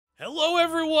Hello,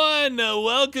 everyone.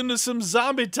 Welcome to some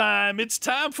zombie time. It's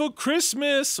time for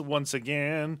Christmas once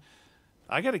again.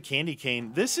 I got a candy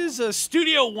cane. This is a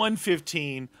Studio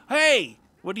 115. Hey,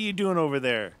 what are you doing over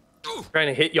there? Trying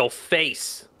to hit your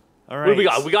face. All right. What do we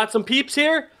got? We got some peeps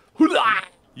here.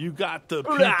 You got the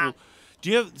people.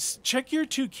 Do you have? Check your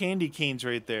 2 candy canes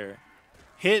right there.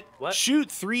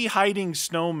 Shoot 3 hiding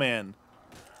snowmen.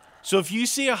 So if you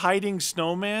see a hiding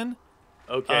snowman.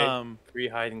 Okay, 3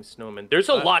 hiding snowmen. There's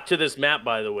a lot to this map,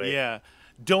 by the way. Yeah,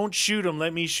 don't shoot them.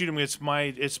 Let me shoot them.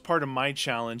 It's part of my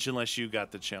challenge, unless you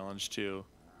got the challenge too.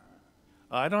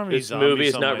 I don't have any zombies. This movie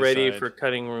is not ready side. for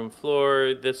cutting room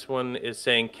floor. This one is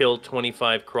saying kill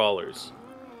 25 crawlers.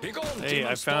 Hey,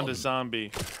 I found a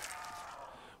zombie.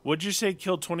 What'd you say?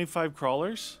 Kill 25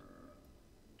 crawlers?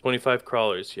 25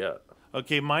 crawlers, yeah.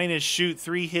 Okay, mine is shoot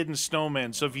 3 hidden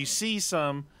snowmen. So if you see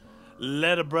some,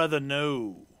 let a brother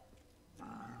know.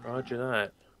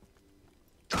 Roger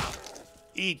that.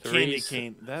 Eat candy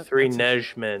cane. 3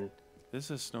 Nejmen. This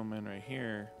is a snowman right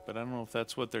here, but I don't know if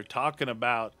that's what they're talking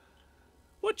about.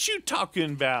 What you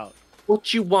talking about?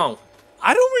 What you want?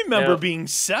 I don't remember being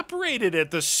separated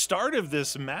at the start of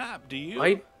this map. Do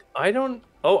you? I don't.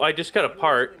 Oh, I just got a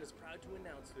part.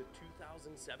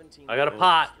 I got a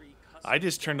pot. I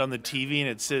just turned on the TV and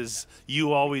it says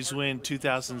 "You Always Win"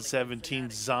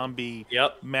 2017 zombie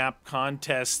map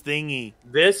contest thingy.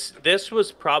 This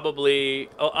was probably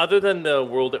other than the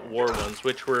World at War ones,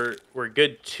 which were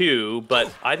good too,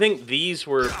 but I think these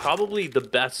were probably the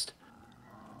best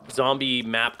zombie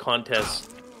map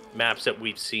contest maps that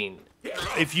we've seen.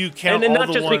 If you count and all not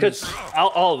the just ones... because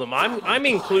all of them, I'm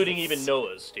including even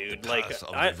Noah's, dude. Like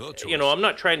I'm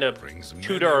not trying to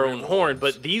toot our own horn,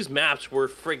 but these maps were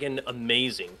friggin'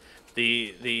 amazing.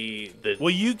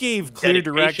 Well, you gave clear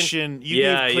direction. You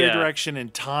gave clear direction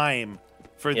and time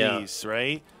for these,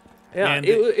 right? Yeah, and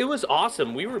it was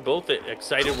awesome. We were both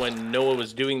excited when Noah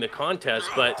was doing the contest,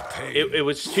 but it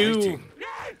was too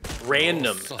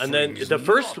random. And then the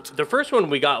first one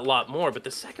we got a lot more, but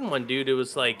the second one, dude, it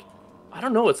was like, I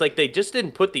don't know. It's like they just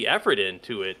didn't put the effort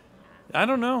into it. I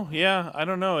don't know. Yeah, I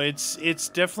don't know. It's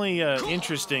definitely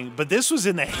interesting. But this was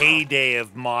in the heyday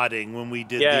of modding when we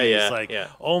did these.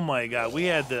 Oh my god, we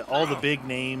had all the big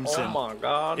names. Oh my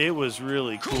god, it was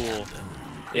really cool.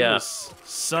 Yeah, it was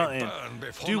something.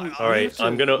 Dude, all right,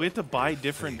 we have to buy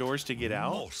different doors to get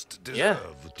out. Yeah.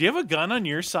 Do you have a gun on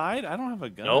your side? I don't have a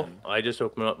gun. No, I just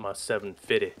opened up my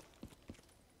 750.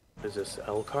 Is this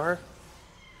L car?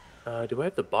 Do I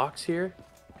have the box here?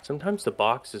 Sometimes the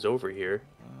box is over here.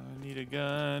 I need a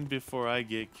gun before I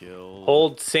get killed.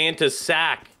 Hold Santa's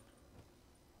sack.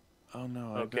 Oh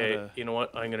no. Okay, you know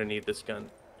what? I'm gonna need this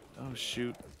gun. Oh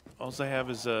shoot! All I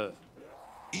have is a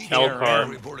L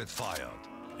car.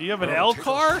 You have an L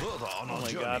car? Oh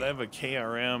my god, I have a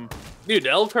KRM. Dude,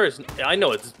 L car is. I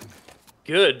know it's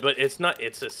good, but it's not.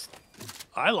 It's a.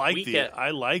 I like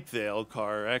the L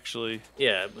car actually.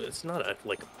 Yeah, but it's not a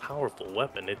powerful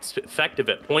weapon. It's effective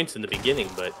at points in the beginning,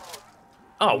 but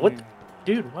what,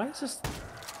 dude? Why is this?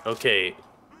 Okay,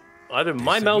 either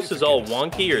my mouse is all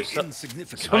wonky or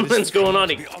something's going on.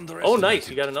 Oh, nice!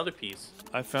 You got another piece.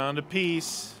 I found a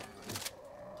piece.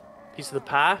 Piece of the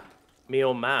pie. Me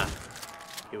oh my.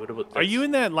 Okay, what about this? Are you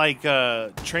in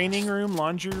that training room,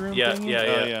 laundry room? Yeah, thingy?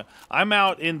 yeah. I'm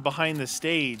out in behind the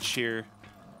stage here.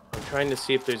 I'm trying to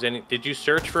see if there's any. Did you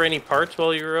search for any parts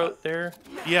while you were out there?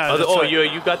 Yeah.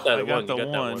 You got that I got one. the you got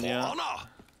one. That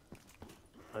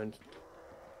one. Yeah.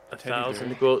 1,000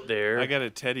 to go out there. I got a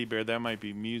teddy bear. That might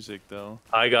be music though.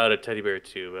 I got a teddy bear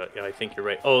too. But yeah, I think you're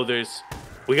right. Oh,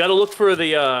 we got to look for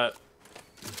the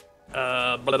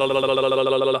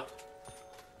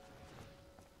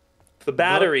the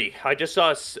battery. I just saw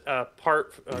a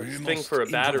thing for a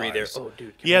battery there. Oh,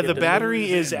 dude. Yeah, the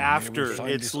battery is after.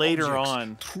 It's later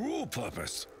on. True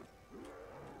purpose.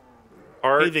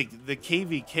 Hey, the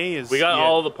KVK is. We got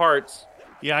all the parts.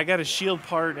 Yeah, I got a shield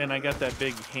part and I got that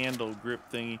big handle grip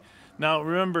thingy. Now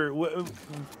remember, when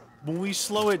we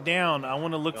slow it down, I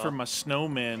want to look for my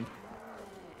snowman.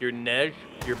 Your neige,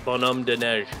 your bonhomme de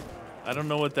neige. I don't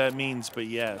know what that means, but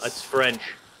yes. That's French.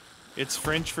 It's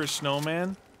French for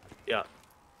snowman. Yeah.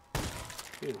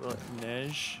 Dude, what?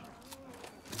 Neige.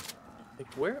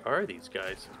 Like, where are these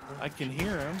guys? I can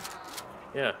hear them.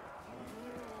 Yeah.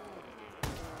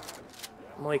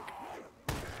 I'm like...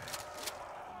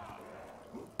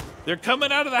 They're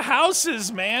coming out of the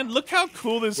houses, man. Look how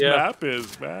cool this map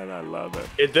is, man. I love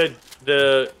it.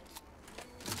 The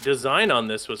design on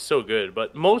this was so good,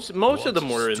 but most of them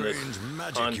were in this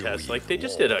contest. Like, they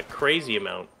just did a crazy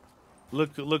amount.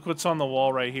 Look what's on the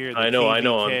wall right here. I know.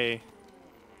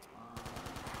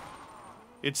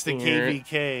 It's the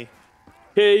KVK.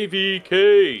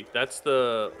 KVK. That's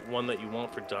the one that you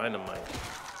want for dynamite.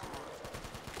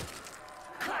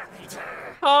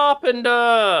 Carpenter.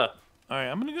 All right,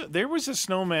 I'm gonna go. There was a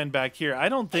snowman back here. I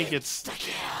don't think it's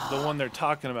the one they're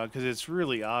talking about because it's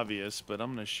really obvious. But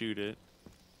I'm gonna shoot it.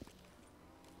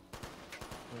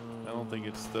 I don't think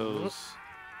it's those.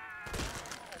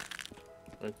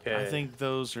 Okay. I think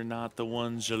those are not the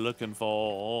ones you're looking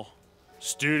for.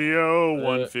 Studio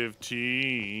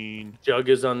 115. Jug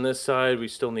is on this side. We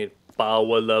still need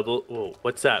power level. Whoa,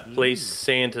 what's that? Place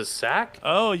Santa's sack?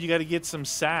 Oh, you got to get some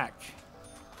sack.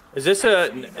 Is this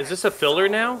a filler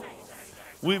now?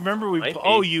 We remember Might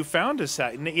you found a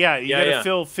sack. Yeah, you got to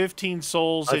fill 15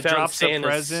 souls. It drops Santa's a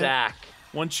present. sack.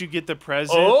 Once you get the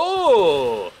present.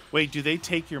 Oh! Wait, do they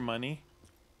take your money?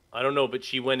 I don't know, but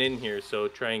she went in here, so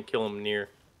try and kill him near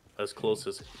as close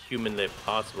as humanly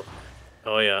possible.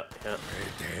 Oh yeah, yeah.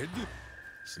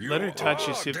 Let her touch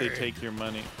you, see if they take your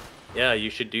money. Yeah, you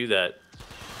should do that.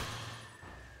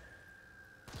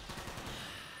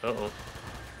 Uh-oh.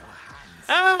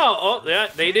 Ow! Oh, yeah,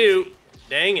 they do.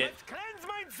 Dang it.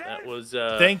 That was,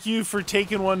 Thank you for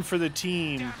taking one for the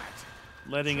team.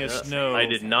 Letting us know. I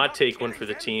did not take one for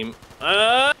the team.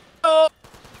 Oh!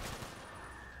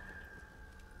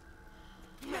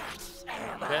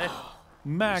 Okay.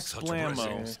 Max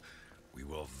Blammo.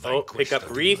 Oh, pick up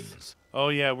wreath. Oh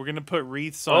yeah, we're gonna put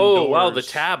wreaths on Oh doors. wow, the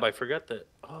tab. I forgot that.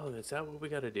 Oh, is that what we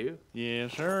gotta do?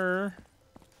 Yes, sir.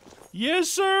 Yes,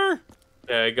 sir.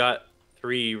 Yeah, I got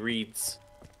 3 wreaths.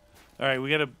 All right, we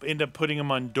gotta end up putting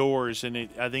them on doors, and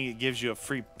I think it gives you a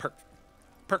free perk.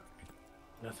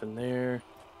 Nothing there.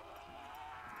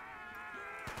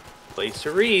 Place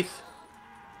a wreath.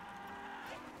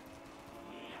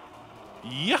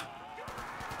 Yeah.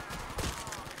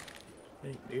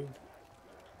 Hey, dude.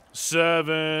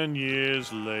 7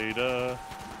 years later.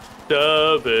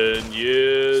 7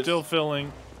 years. Still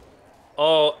filling.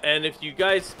 Oh, and if you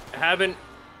guys haven't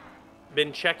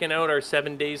been checking out our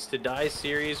 7 Days to Die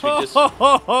series, we just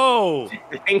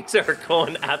things are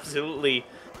going absolutely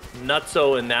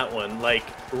nutso in that one. Like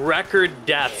record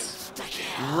deaths.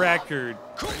 Record.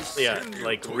 Yeah,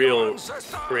 like real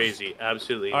crazy.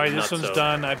 Absolutely. All right, this nutso. one's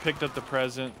done. I picked up the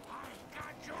present.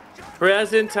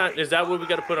 Present time. Is that what we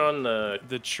got to put on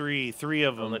the tree? 3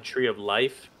 of them. On the tree of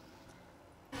life.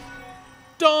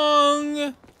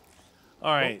 Dong.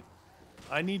 All right.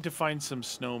 I need to find some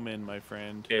snowmen, my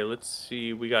friend. Okay, let's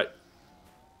see. We got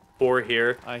 4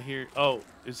 here. I hear. Oh,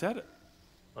 is that?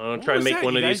 I'm gonna try and make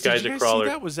one of these guys a crawler.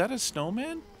 See that? Was that a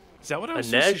snowman? Is that what I was A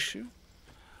supposed to Neige? shoot?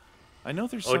 I know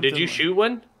there's. Oh, did you shoot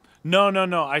one? No.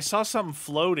 I saw something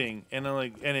floating, and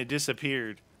it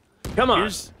disappeared. Come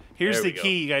on. Here's the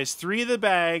key, you guys. 3 of the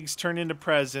bags turn into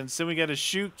presents. Then we got to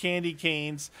shoot candy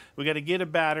canes. We got to get a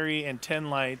battery and 10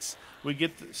 lights. We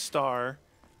get the star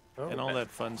and all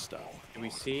that fun stuff. Do we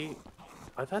see?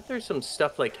 I thought there's some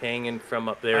stuff like hanging from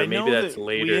up there. I Maybe know that's that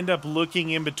later. We end up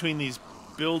looking in between these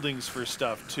buildings for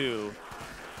stuff too.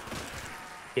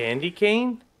 Candy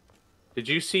cane? Did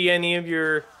you see any of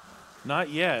your?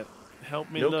 Not yet. Help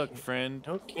me look, friend.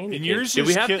 No candy and cane. yours Do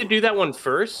we have to do that one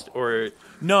first, or?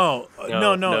 No.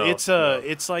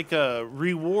 It's like a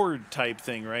reward type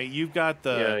thing, right? You've got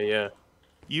the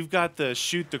You've got the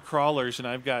shoot the crawlers, and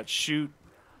I've got shoot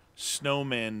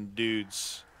snowman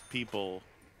dudes, people.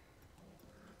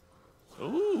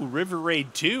 Ooh, River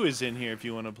Raid 2 is in here if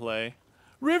you want to play.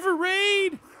 River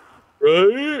Raid!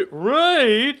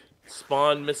 Raid!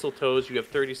 Spawn mistletoes. You have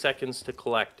 30 seconds to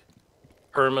collect.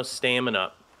 Perma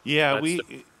stamina. Yeah,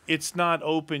 it's not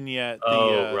open yet.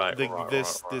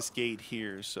 This gate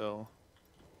here, so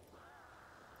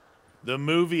the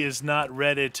movie is not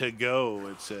ready to go.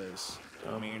 It says.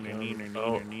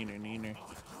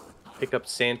 Pick up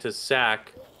Santa's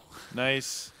sack.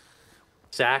 Nice.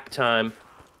 Sack time.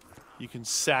 You can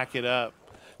sack it up.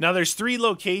 Now there's 3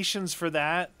 locations for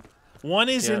that. One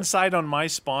is inside on my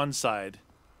spawn side.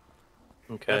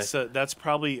 Okay. That's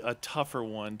probably a tougher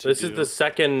one to do. This is the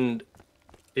second.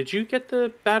 Did you get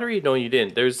the battery? No, you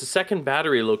didn't. There's the second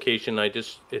battery location.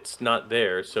 It's not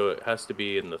there, so it has to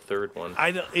be in the third one.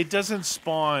 It doesn't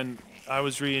spawn. I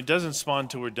was reading. It doesn't spawn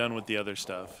till we're done with the other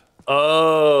stuff.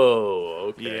 Oh,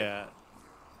 okay. Yeah.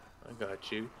 I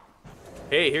got you.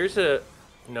 Hey, here's a.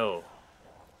 No.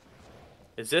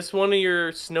 Is this one of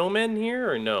your snowmen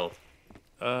here or no?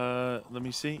 Let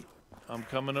me see. I'm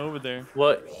coming over there.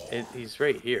 What? He's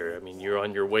right here. I mean, you're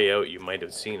on your way out. You might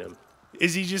have seen him.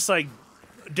 Is he just like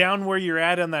down where you're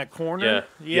at on that corner?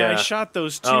 Yeah. I shot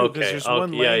those 2 because there's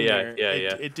one laying there.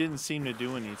 Yeah. It didn't seem to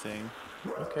do anything.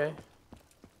 Okay.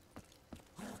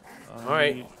 All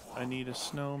right. I need a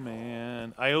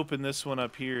snowman. I opened this one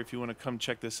up here if you want to come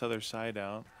check this other side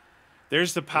out.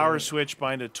 There's the power switch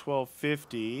behind a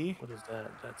 1250. What is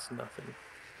that? That's nothing.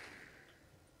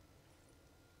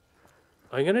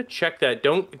 I'm gonna check that.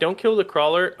 Don't kill the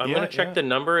crawler. I'm gonna check the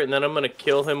number, and then I'm gonna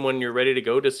kill him when you're ready to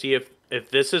go to see if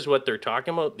this is what they're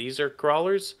talking about. These are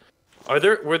crawlers.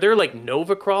 Were there like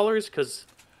Nova crawlers? Because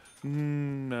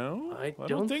no, I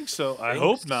don't think think so. I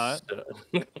hope not.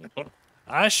 so.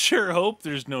 I sure hope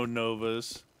there's no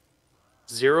Novas.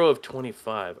 0 of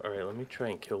 25. All right, let me try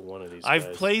and kill one of these I've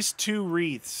guys. placed 2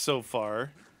 wreaths so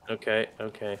far. Okay.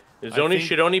 There's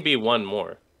should only be one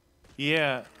more.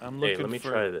 Yeah, I'm looking let me for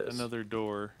try this. another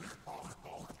door.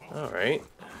 All right.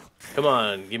 Come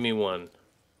on, give me one.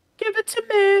 Give it to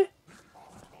me.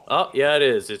 Oh, yeah, it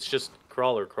is. It's just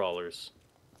crawlers.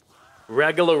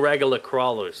 Regular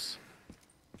crawlers.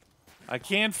 I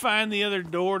can't find the other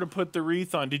door to put the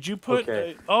wreath on. Did you put...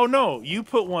 Okay. oh, no. You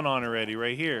put one on already,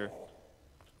 right here.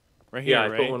 Right here, Yeah, I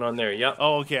right? put one on there. Yep.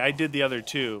 Oh, okay. I did the other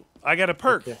 2. I got a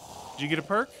perk. Okay. Did you get a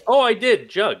perk? Oh, I did.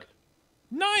 Jug.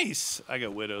 Nice. I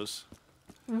got Widows.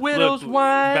 Widow's Look,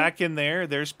 wine. back in there,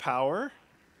 there's power.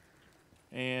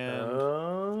 And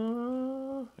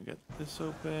I got this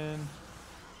open.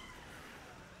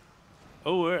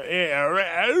 Oh, yeah.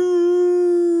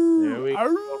 There we go.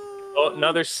 Oh,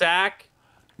 another sack.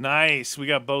 Nice. We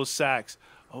got both sacks.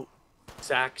 Oh,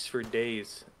 Sacks for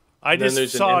days. I And then just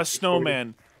there's an saw a empty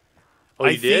snowman. Oh,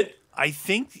 you did? I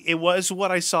think it was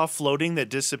what I saw floating that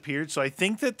disappeared. So I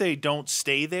think that they don't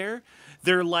stay there.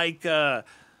 They're like a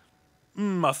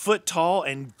foot tall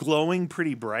and glowing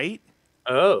pretty bright.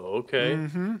 Oh, okay.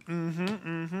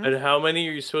 And how many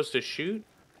are you supposed to shoot?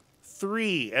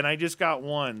 3, and I just got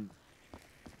 1.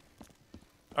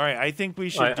 All right, I think we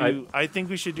should I think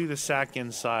we should do the sack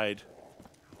inside.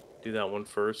 Do that one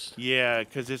first. Yeah,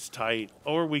 because it's tight.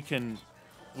 Or we can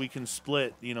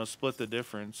split. Split the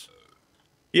difference.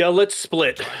 Yeah, let's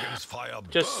split. Fire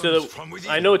Just so burns from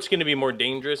within. I know it's going to be more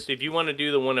dangerous. If you want to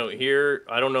do the one out here,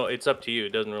 I don't know. It's up to you. It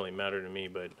doesn't really matter to me,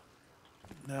 but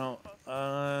Now,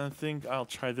 I think I'll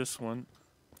try this one.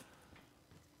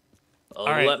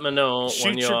 right. Let me know Shoot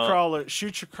when your you're. crawler.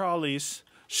 Shoot your crawlies.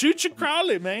 Shoot your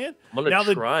crawly, man. I'm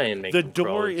gonna try and make the them door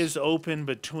crawlers. is open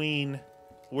between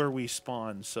where we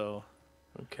spawn. So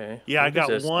Okay. yeah, I What is got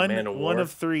this? one Man of one War?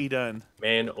 of 3 done.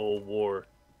 Man o' War.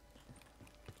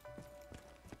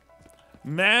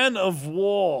 Man of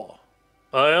War.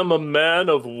 I am a man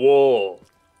of war.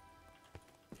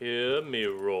 Hear me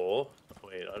roar.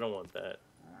 Wait, I don't want that.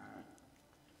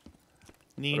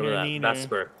 Neener, What about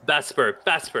neener. that?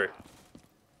 Vesper.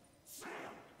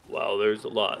 Wow, there's a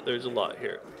lot. There's a lot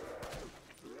here.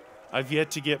 I've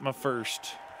yet to get my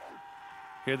first.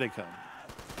 Here they come.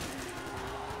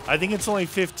 I think it's only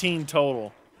 15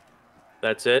 total.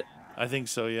 That's it? I think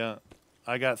so, yeah.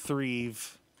 I got 3.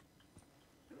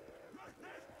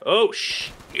 Oh,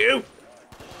 you!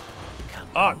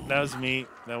 Oh, that was me.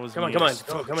 That was Come me.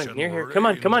 on. Here. Come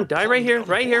on. Die right here.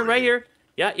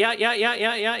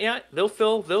 Yeah. They'll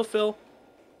fill.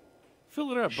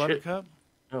 Fill it up, Shit. Buttercup.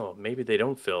 Oh, maybe they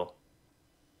don't fill.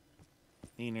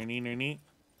 Neener, neener, nee.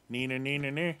 Neener,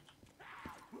 neener, nee.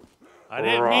 I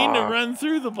didn't mean to run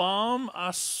through the bomb.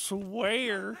 I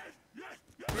swear.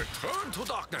 Return to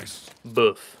darkness.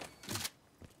 Boof.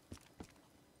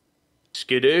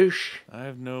 Skadoosh. I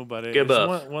have nobody. Give There's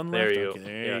up. one There left. you Okay, go.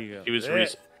 there Yeah, you go. he was There-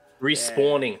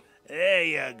 respawning. There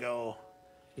you go.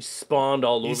 He spawned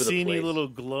all You over the see place. any little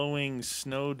glowing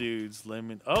snow dudes?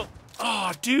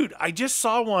 Oh, dude! I just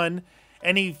saw one,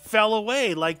 and he fell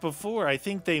away like before. I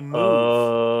think they moved.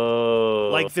 Oh.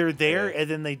 Like they're there, and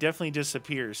then they definitely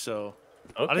disappear. So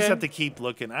I'll just Okay. have to keep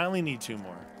looking. I only need 2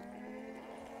 more.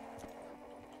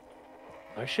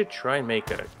 I should try and make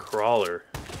a crawler.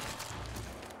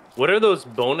 What are those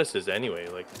bonuses anyway?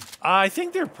 Like, I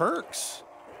think they're perks.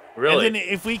 really? And then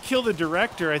if we kill the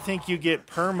director, I think you get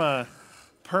perkaholic.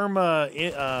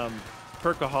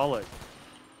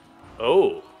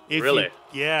 Oh, If really?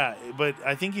 Yeah, but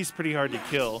I think he's pretty hard to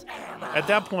kill. At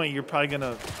that point, you're probably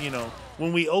gonna,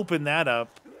 when we open that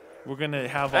up, we're gonna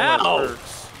have all Ow! our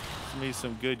perks. Maybe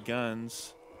some good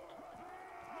guns.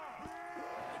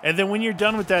 And then when you're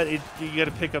done with that, you got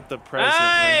to pick up the present.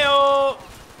 right? Ayo!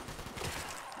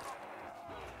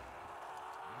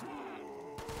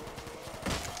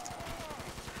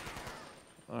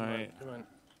 All right, Come on.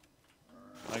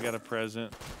 I got a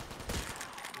present.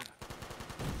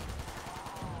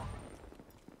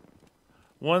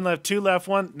 One left, 2 left,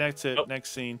 one. That's it. Oh.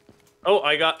 Next scene. Oh,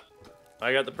 I got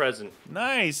the present.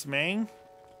 Nice, man.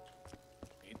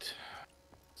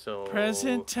 So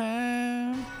Present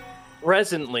time.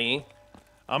 presently,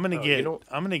 I'm gonna Oh, get. you know-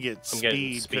 I'm gonna get I'm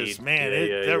getting speed because speed. man, Yeah,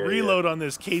 that yeah. reload on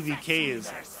this KVK is.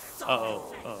 Uh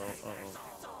oh.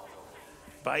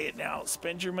 Buy it now.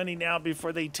 Spend your money now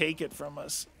before they take it from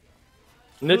us.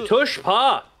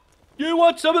 Natushpa, you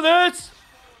want some of this?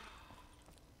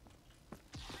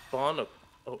 Spawn up.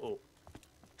 Oh.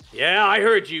 Yeah, I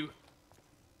heard you.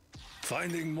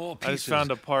 Finding more pieces I just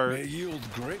found a part. may yield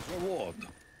great reward. Oh,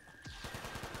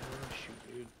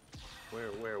 shoot, dude.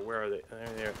 Where are they?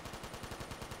 There.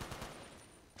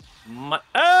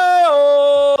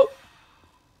 Oh!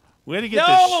 We had to get No!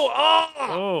 this.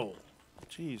 Oh!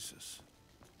 Jesus.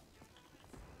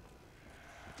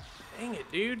 Dang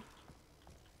it, dude.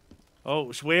 Oh,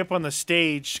 it's way up on the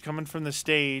stage. Coming from the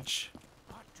stage.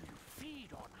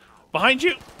 Behind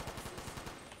you!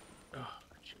 Oh,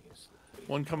 jeez.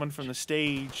 One coming from the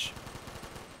stage.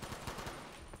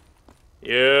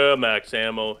 Yeah, max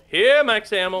ammo. Here,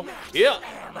 max ammo. Yeah.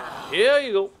 Here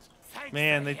you go.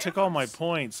 Man, they took all my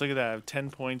points. Look at that. I have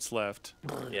 10 points left.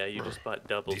 Yeah, you just bought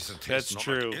doubles. Decent That's taste, not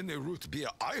true. like any root beer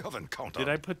I have encountered. Did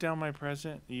I put down my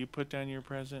present? You put down your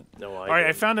present? No, All right, I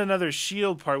didn't. found another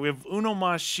shield part. We have Uno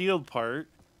Mas shield part.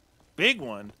 Big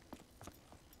one.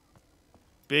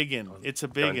 Biggin. It's a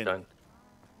biggin. Done.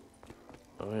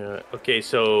 Oh, yeah. Okay,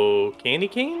 so candy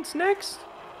canes next?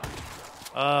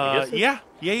 Yeah.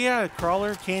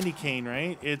 Crawler, candy cane,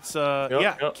 right? It's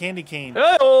Yep. candy cane.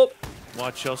 Oh!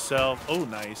 Watch yourself. Oh,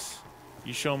 nice.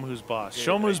 You show them who's boss.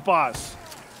 Show them who's boss.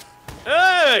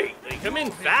 Hey! They come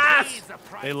in fast!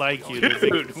 They like you.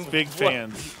 They're big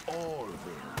fans.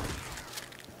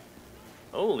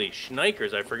 Holy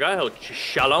shnikers, I forgot how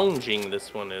challenging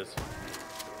this one is.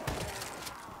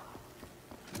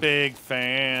 Big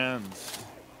fans.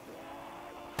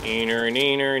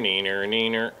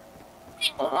 Neener.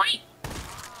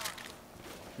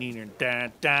 Neener da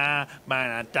da,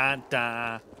 mana da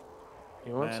da.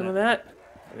 You want some of that?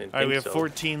 I didn't All right, think we have so.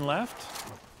 14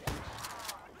 left.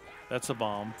 That's a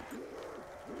bomb.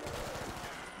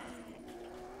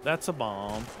 That's a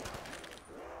bomb.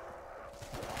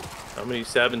 How many?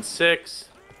 7, 6.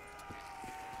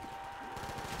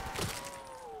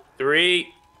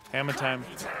 3. Hammer time.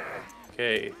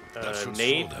 Okay, That should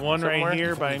Nate. slow them. One right somewhere.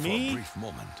 here by Only for a me. brief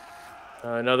moment.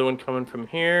 Another one coming from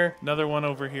here. Another one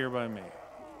over here by me.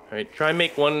 All right, try and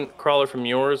make one crawler from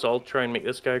yours. I'll try and make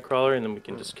this guy a crawler, and then we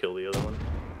can just kill the other one.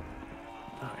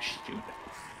 Oh, shoot.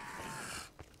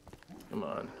 Come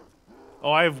on.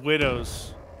 Oh, I have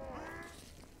widows.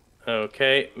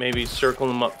 Okay, maybe circle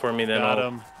them up for me then. Got I'll...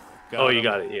 him. Oh, you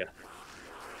got it, yeah.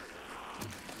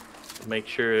 Make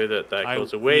sure that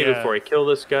goes away yeah. before I kill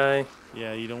this guy.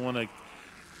 Yeah, you don't want to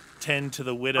tend to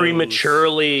the widows.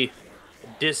 Prematurely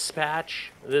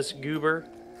dispatch this goober.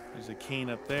 There's a cane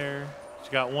up there. She's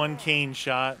got one cane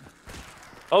shot.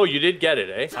 Oh, you did get it,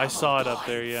 eh? I saw it up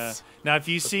there, yeah. Now, if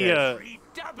you see Okay.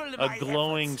 a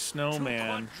glowing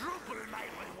snowman,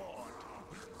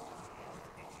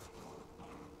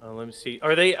 Let me see.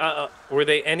 Are they? Were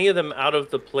they any of them out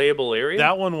of the playable area?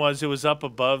 that one was, it was up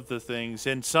above the things.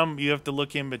 And some, you have to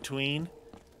look in between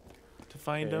to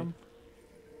find Okay.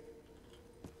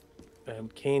 them.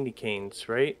 Candy canes,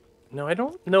 right? No, I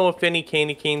don't know if any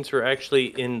candy canes were actually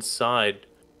inside.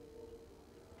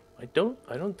 I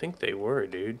don't think they were,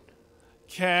 dude.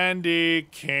 Candy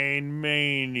cane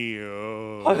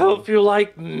mania. I hope you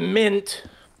like mint.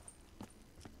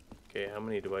 Okay, how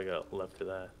many do I got left of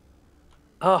that?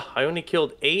 Ah, I only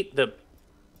killed 8 that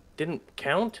didn't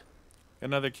count.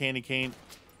 Another candy cane.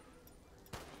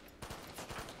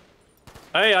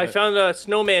 Hey, I found a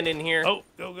snowman in here. Oh,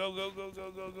 go, go, go, go, go,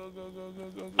 go, go, go, go, go,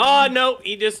 go. Oh, no,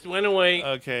 he just went away.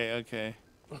 Okay.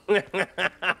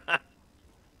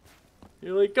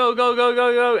 You're like, go, go, go,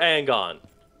 go, go, and gone.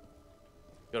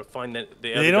 Gotta find the other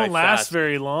They guy don't last fast.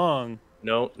 very long.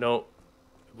 No.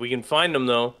 We can find them,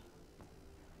 though.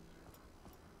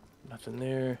 Nothing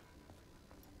there.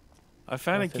 I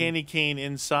found Nothing. a candy cane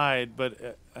inside,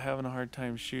 but I'm having a hard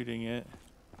time shooting it.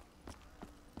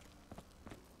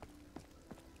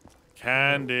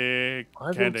 Candy I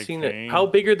haven't candy seen cane. it. How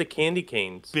big are the candy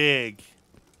canes? Big.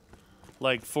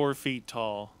 Like 4 feet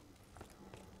tall.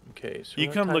 Okay, so You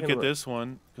we're come not look talking at about- this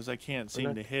one, because I can't seem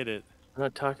not- to hit it. We're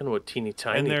not talking about teeny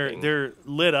tiny And things. they're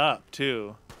lit up,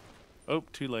 too. Oh,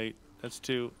 too late. That's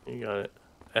 2. You got it.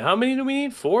 And how many do we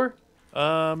need? 4?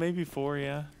 Maybe 4,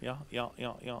 yeah. Yeah. Yeah.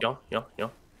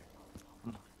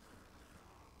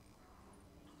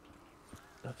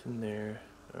 Nothing there.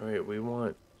 All right, we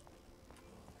want...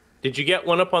 Did you get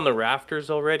one up on the rafters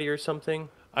already or something?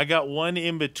 I got one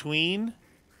in between,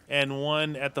 and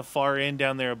one at the far end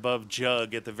down there above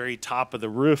Jug at the very top of the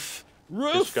roof.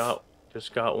 Just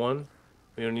got one.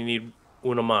 We only need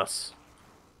uno más.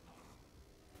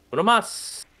 Uno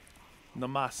más.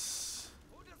 Namas.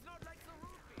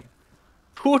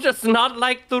 Who does not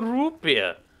like the root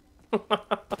beer?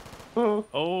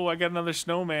 Oh, I got another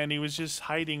snowman. He was just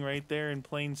hiding right there in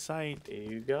plain sight.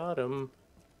 You got him.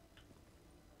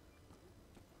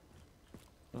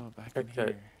 Oh, back in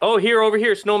here. Oh, here, over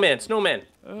here, snowman, snowman.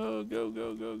 Oh, go,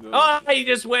 go, go, go. Oh, he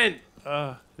just went.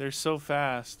 They're so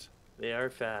fast. They are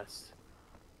fast.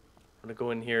 I'm gonna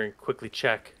go in here and quickly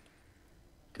check.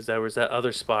 Because there was that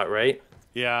other spot, right?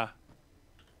 Yeah.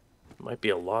 Might be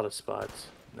a lot of spots.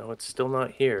 No, it's still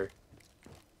not here.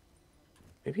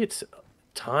 Maybe it's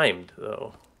timed,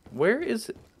 though. Where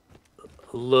is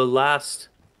the last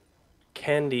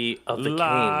candy of the cane?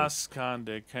 Last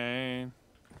candy cane.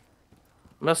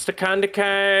 Mr. Candy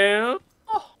Cane.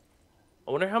 Oh.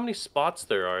 I wonder how many spots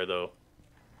there are, though.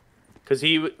 Because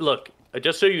look,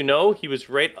 just so you know, he was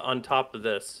right on top of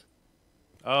this.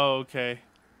 Oh, okay.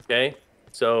 Okay?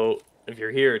 So, if you're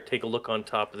here, take a look on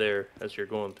top there as you're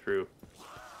going through.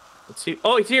 Let's see.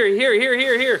 Oh, he's here,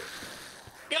 here.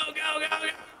 Go, go, go,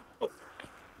 go.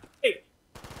 Hey.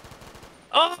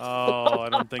 Oh, I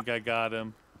don't think I got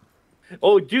him.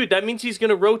 Oh, dude, that means he's going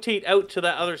to rotate out to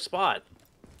that other spot.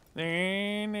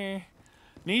 Need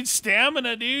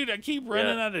stamina, dude. I keep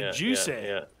running out of juice.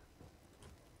 Yeah.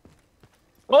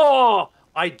 Oh,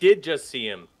 I did just see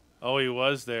him. Oh, he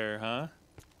was there, huh?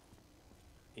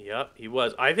 Yep, he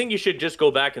was. I think you should just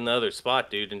go back in the other spot,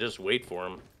 dude, and just wait for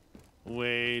him.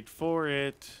 Wait for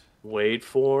it. Wait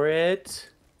for it.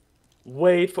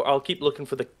 I'll keep looking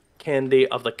for the candy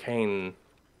of the cane.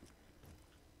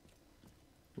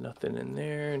 Nothing in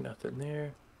there, nothing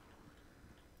there.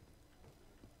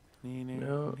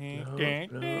 No.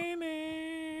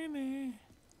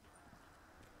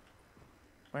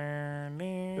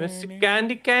 Mr.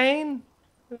 Candy Cane?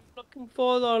 We're looking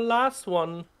for the last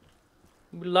one.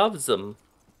 We loves them.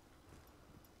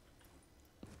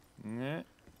 It's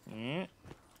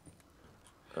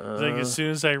like as soon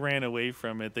as I ran away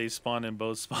from it, they spawn in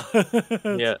both spots.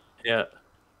 Yeah. You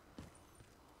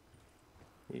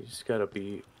just gotta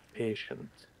be patient.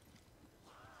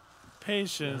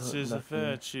 Patience is a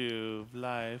virtue of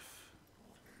life.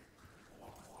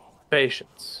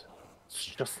 Patience. It's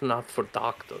just not for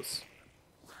doctors.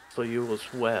 For you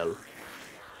as well.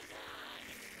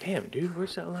 Damn, dude,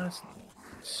 where's that last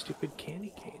stupid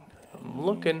candy cane? I'm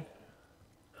looking.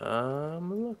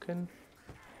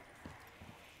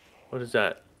 What is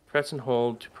that? Press and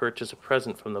hold to purchase a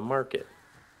present from the market.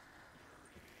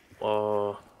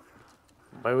 Why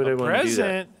would I want to do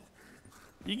that?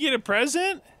 You get a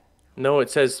present? No, it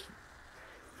says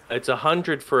it's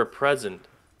 100 for a present.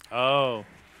 Oh.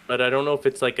 But I don't know if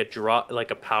it's like a draw,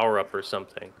 like a power up or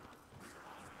something.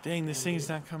 Dang, this thing's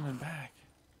not coming back.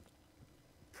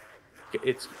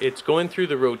 It's going through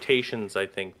the rotations, I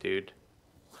think, dude.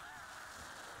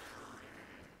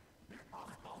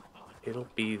 It'll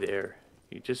be there.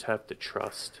 You just have to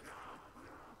trust.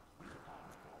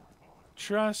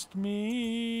 Trust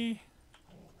me.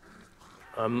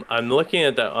 I'm looking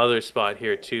at that other spot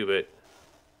here too, but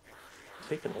it's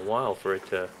taking a while for it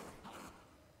to.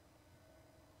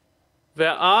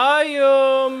 Where are you,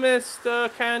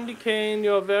 Mr. Candy Cane?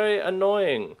 You're very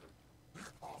annoying.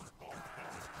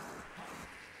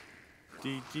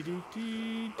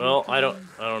 Well, I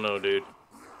don't know, dude.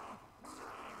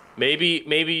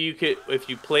 Maybe you could, if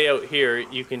you play out here,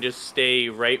 you can just stay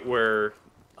right where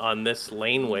on this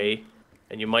laneway,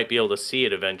 and you might be able to see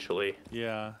it eventually.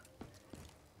 Yeah.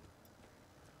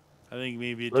 I think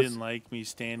maybe it didn't like me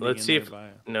standing in there by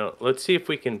it. No, let's see if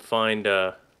we can find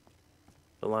the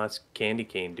last candy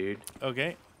cane, dude.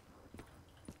 Okay.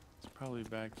 It's probably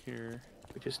back here.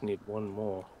 We just need one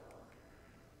more.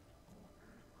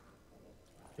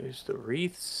 There's the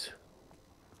wreaths.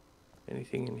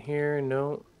 Anything in here?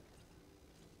 No.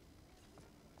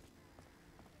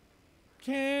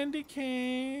 Candy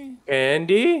cane.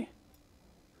 Candy?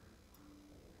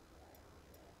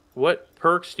 What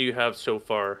perks do you have so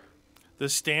far? The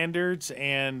standards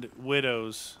and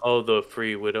widows. Oh, the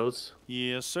free widows?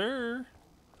 Yes, sir.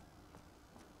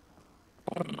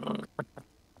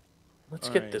 Let's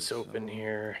get this open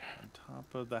here. On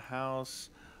top of the house.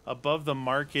 Above the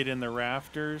market in the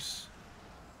rafters.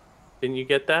 Didn't you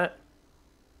get that?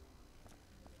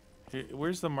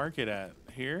 Where's the market at?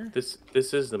 Here? This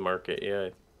is the market, yeah.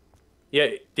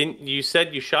 Yeah, you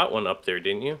said you shot one up there,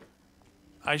 didn't you?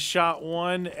 I shot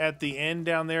one at the end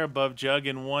down there above Jug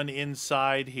and one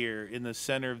inside here in the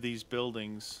center of these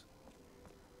buildings.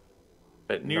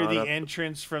 But near the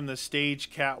entrance from the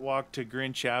stage catwalk to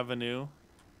Grinch Avenue.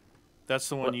 That's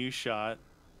the one you shot.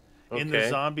 Okay. In the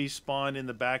zombie spawn in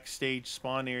the backstage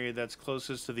spawn area that's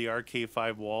closest to the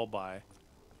RK5 wall buy.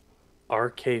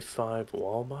 RK5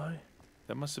 wall buy?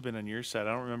 That must have been on your side.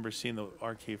 I don't remember seeing the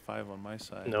RK5 on my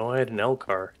side. No, I had an L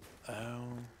car. Oh,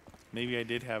 maybe I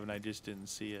did have it and I just didn't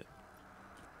see it.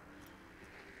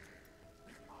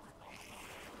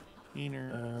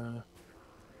 Keener.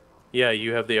 Yeah,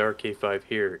 you have the RK5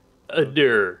 here.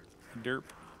 Derp.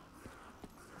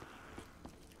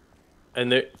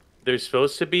 And there's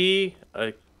supposed to be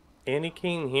a candy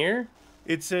cane here?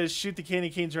 It says shoot the candy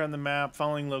canes around the map,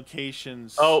 following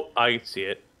locations. Oh, I see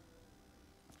it.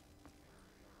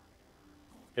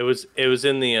 It was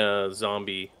in the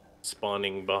zombie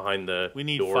spawning behind the We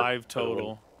need door. 5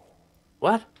 total.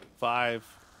 What? 5.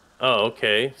 Oh,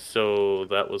 okay. So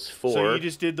that was 4. So you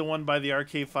just did the one by the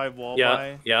RK5 wall Yeah,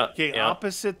 by? yeah, Okay, yeah.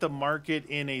 opposite the market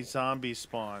in a zombie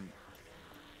spawn.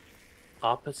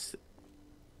 Opposite.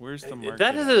 Where's the market?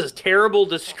 That is a terrible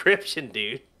description,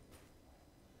 dude.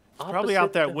 Probably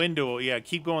out that window. Yeah,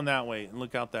 keep going that way and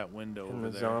look out that window in over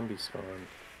the there. zombie spawn.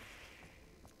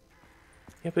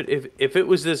 Yeah, but if it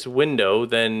was this window,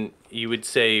 then you would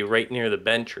say right near the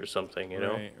bench or something, you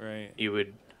know? Right. You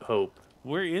would hope.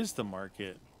 Where is the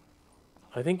market?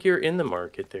 I think you're in the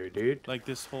market there, dude. Like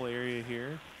this whole area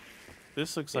here?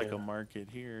 This looks like a market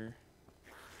here.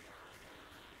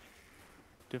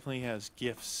 Definitely has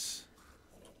gifts.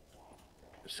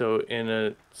 So in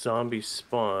a zombie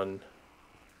spawn.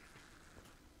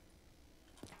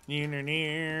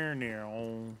 Near.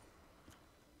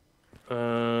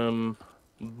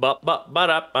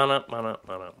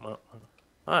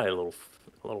 Hi, little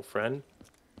friend.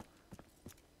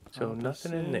 So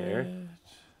nothing in there.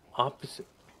 Opposite.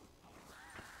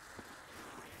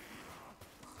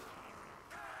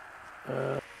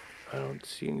 I don't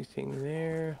see anything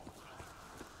there.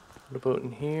 What about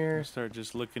in here? Start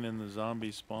just looking in the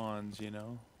zombie spawns, you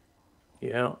know?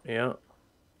 Yeah.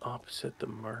 Opposite the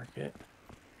market.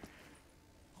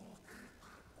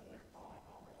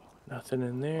 Nothing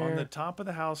in there. On the top of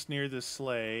the house near the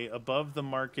sleigh, above the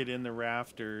market in the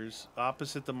rafters,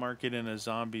 opposite the market in a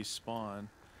zombie spawn.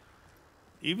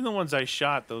 Even the ones I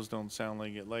shot, those don't sound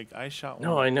like it. Like, I shot one.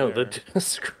 No, I know there. the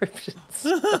descriptions.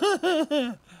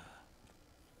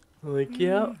 Like,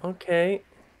 yeah, okay.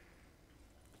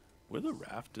 Where the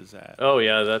raft is at? Oh,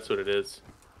 yeah, that's what it is.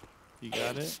 You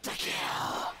got it?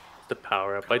 The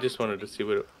power up. I just wanted to see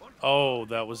what it... Oh,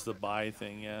 that was the buy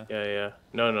thing, yeah. Yeah.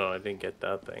 No, I didn't get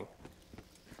that thing.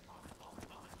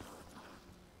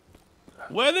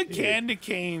 Where the candy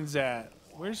canes at?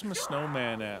 Where's my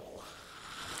snowman at?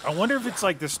 I wonder if it's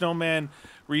like the snowman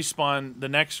respawn the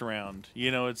next round.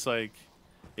 You know, it's like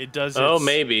it does. Oh,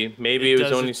 maybe it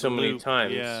was only so many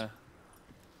times. Yeah.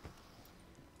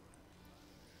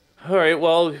 All right,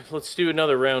 well, let's do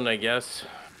another round, I guess.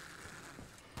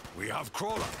 We have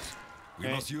crawlers. We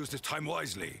Okay. must use this time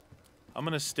wisely. I'm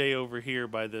gonna stay over here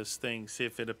by this thing, see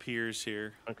if it appears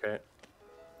here. Okay.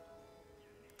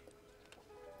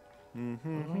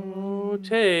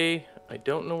 Okay, I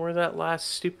don't know where that last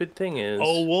stupid thing is.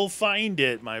 Oh, we'll find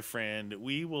it, my friend.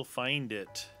 We will find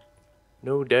it.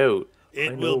 No doubt.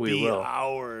 It will be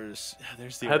ours.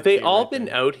 There's the Have they RK all right been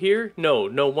there. out here? No,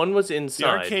 one was The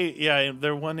inside. RK, yeah,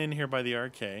 there's one in here by the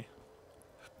RK.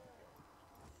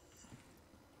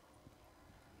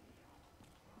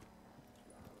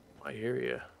 I hear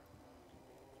you.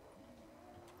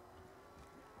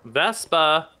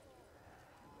 Vespa.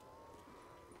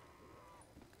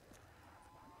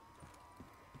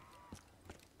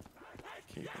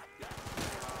 Okay.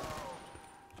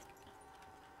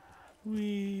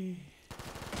 Wee.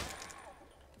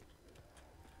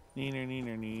 Nina.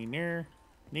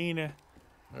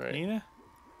 All right. Nina?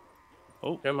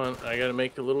 Oh. Come on, I gotta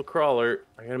make a little crawler.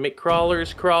 I gotta make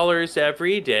crawlers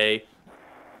every day.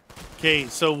 Okay,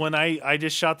 so when I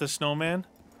just shot the snowman,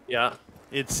 Yeah.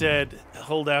 it said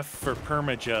hold F for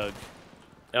permajug.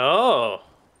 Oh,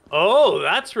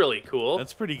 that's really cool.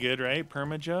 That's pretty good, right?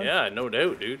 Permajug? Yeah, no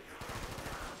doubt, dude.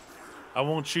 I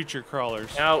won't shoot your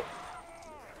crawlers. Now,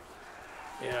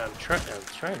 yeah, I'm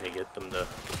trying to get them to.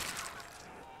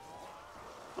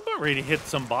 I'm about ready to hit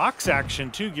some box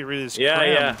action too. Get rid of this Yeah,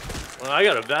 creme. yeah. Well, I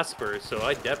got a Vesper, so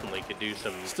I definitely could do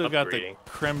some Still upgrading. got the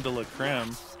creme de la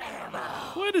creme.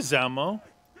 What is ammo?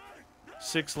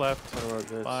 6 left. How about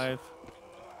this? 5.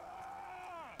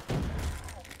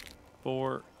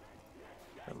 4.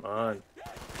 Come on.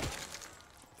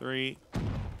 3.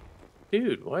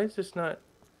 Dude, why is this not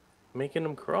making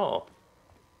them crawl?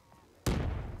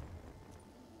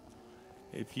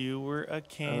 If you were a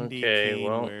candy Okay, cane,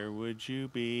 well. where would you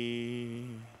be?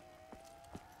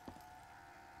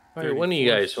 All right, one of you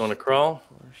guys want to crawl?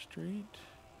 4th Street.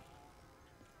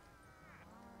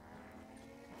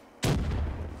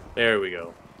 There we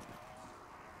go.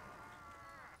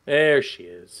 There she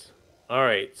is. All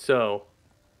right, so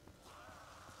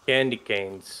Candy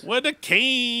canes. What a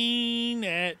cane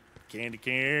at candy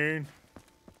cane.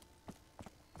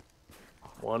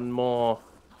 One more.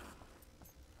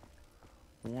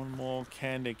 One more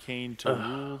candy cane to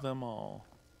rule them all.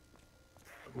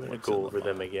 I'm gonna go over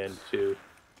them again too.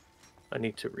 I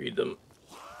need to read them.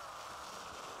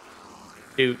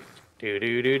 Do.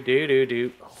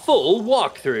 Full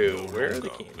walkthrough. Where are the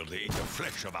canes? Will they eat the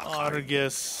flesh of our kind?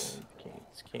 Argus.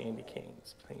 Candy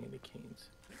canes.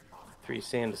 3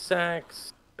 sand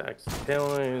sacks. Sacks of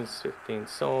pillars. 15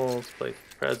 souls. Place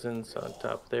presents on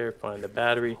top there. Find the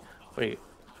battery. Wait.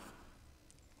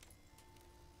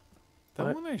 That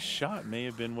What? one I shot may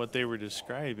have been what they were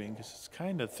describing, because it's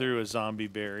kind of through a zombie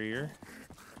barrier.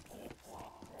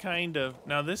 Kind of.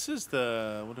 Now this is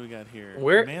the... What do we got here?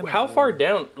 Where? Man How of far War.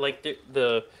 down? Like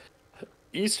the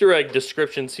Easter egg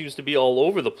description seems to be all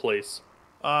over the place.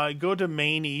 Go to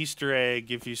main Easter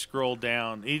egg if you scroll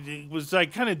down. It was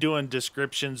like kind of doing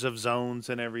descriptions of zones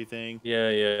and everything.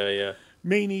 Yeah.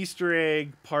 Main Easter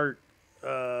egg part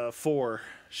 4.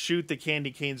 Shoot the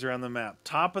candy canes around the map.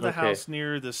 Top of the house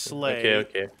near the sleigh.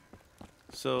 Okay.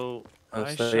 So On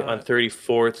I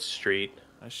 34th Street.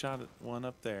 shot one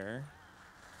up there.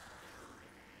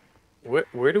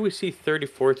 Where do we see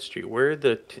 34th Street? Where are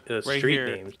the Right street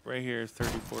here, names? right here,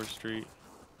 34th Street.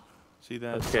 See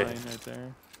that Okay. sign right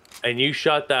there? And you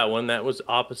shot that one. That was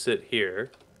opposite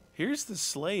here. Here's the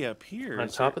sleigh up here. On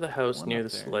Is top there of the house one near up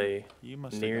the there? sleigh. You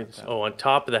must have Near got that oh, one. on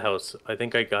top of the house. I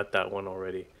think I got that one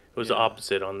already. It was Yeah.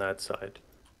 opposite on that side.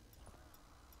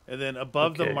 And then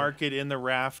above the Okay. market in the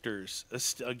rafters.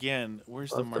 Again,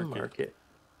 where's the Above market?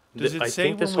 the Does it I say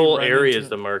think this when we whole run area into- is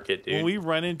the market, dude. When we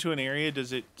run into an area,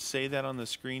 does it say that on the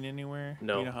screen anywhere?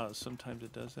 No. You know how sometimes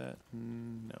it does that?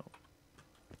 No.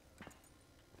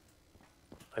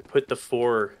 I put the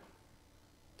 4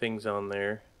 things on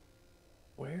there.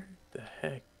 Where the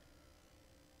heck?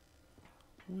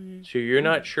 So you're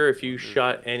not sure if you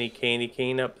shot any candy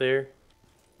cane up there?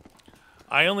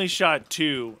 I only shot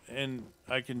 2, and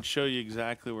I can show you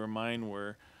exactly where mine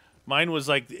were. Mine was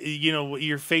like, you know,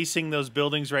 you're facing those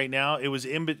buildings right now. It was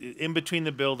in between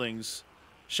the buildings,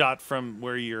 shot from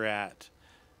where you're at.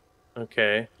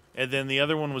 Okay. And then the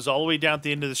other one was all the way down at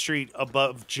the end of the street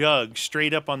above Jug,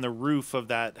 straight up on the roof of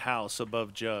that house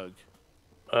above Jug.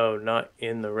 Oh, not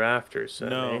in the rafters. Then,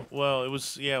 No, eh? well, it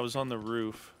was on the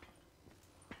roof.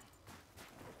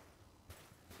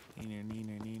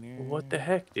 What the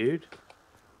heck, dude?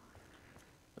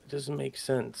 It doesn't make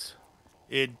sense.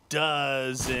 It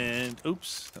doesn't.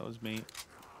 Oops, that was me.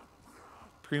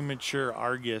 Premature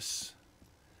Argus.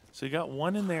 So you got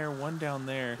one in there, one down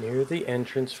there. Near the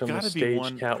entrance from the gotta be stage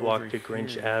one catwalk over to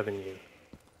Grinch here. Avenue.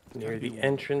 Near be the one.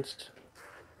 entrance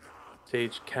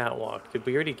stage catwalk. Did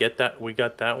we already get that? We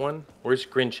got that one? Where's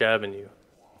Grinch Avenue?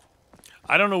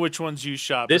 I don't know which ones you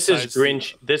shot. This is besides the-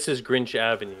 Grinch. This is Grinch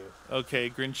Avenue. Okay,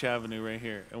 Grinch Avenue right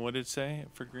here. And what did it say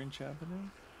for Grinch Avenue?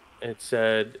 It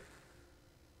said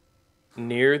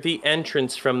near the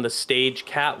entrance from the stage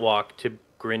catwalk to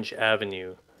Grinch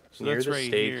Avenue. So near that's the right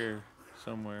stage here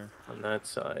somewhere. on that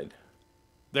side.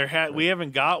 We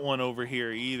haven't got one over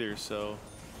here either, so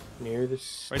Near the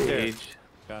right there. stage.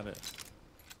 Got it.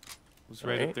 It was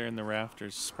right up Right. there in the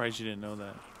rafters. Surprised you didn't know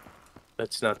that.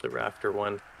 That's not the rafter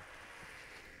one.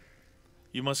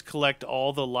 You must collect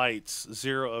all the lights,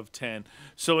 0 of 10.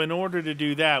 So in order to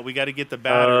do that, we got to get the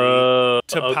battery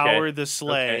to okay. power the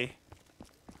sleigh. Okay.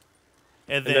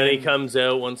 And And then he comes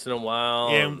out once in a while.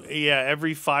 And yeah,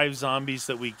 every 5 zombies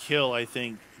that we kill, I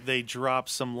think they drop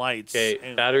some lights. Okay,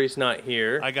 And battery's not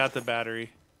here. I got the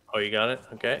battery. Oh, you got it?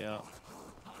 Okay. Yeah.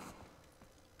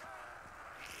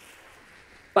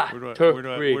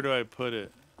 Battery. Where do I put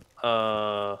it?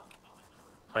 I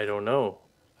don't know.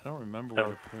 I don't remember where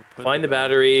to put Find the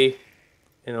battery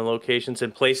in the locations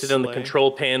and place it on the Sleigh.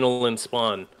 control panel and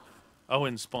spawn. Oh,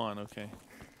 in spawn. Okay.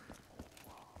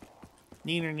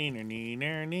 Neener, neener,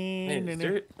 neener, Hey, is neener.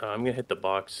 there- I'm gonna hit the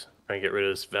box. Try and get rid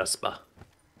of this Vespa.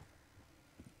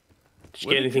 Did you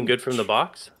What get did anything you- good from the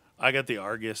box? I got the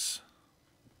Argus.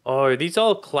 Oh, are these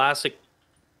all classic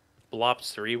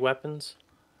Blops 3 weapons?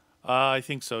 I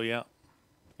think so. Yeah.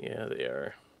 Yeah, they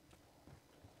are.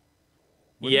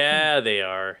 Where did Yeah, they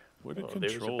are. Where did Oh,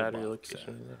 there's a control battery box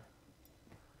location at? there.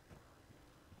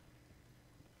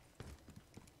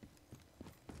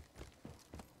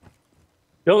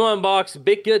 Come on, box.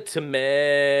 Bit good to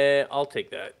me. I'll take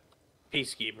that.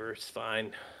 Peacekeeper is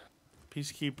fine.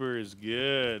 Peacekeeper is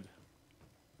good.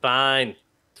 Fine.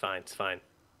 It's fine. It's fine.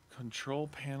 Control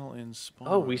panel in spawn.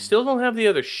 Oh, we still don't have the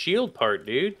other shield part,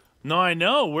 dude. No, I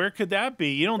know. Where could that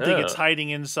be? You don't think it's Yeah. hiding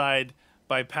inside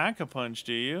by Pack-a-Punch,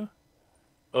 do you?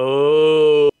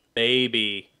 Oh,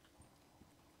 maybe.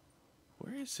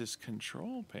 Where is this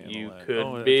control panel You at? could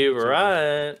I be think it's over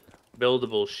there. right.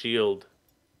 Buildable shield.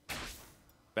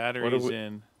 Batteries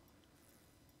in.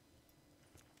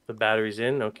 The battery's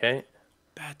in, okay.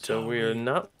 So we're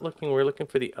not looking, we're looking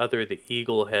for the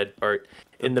eagle head part.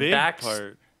 In the big back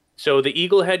part. So the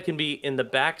eagle head can be in the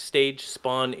backstage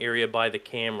spawn area by the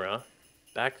camera.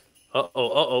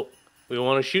 Uh-oh. We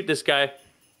want to shoot this guy.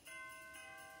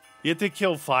 You have to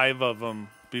kill 5 of them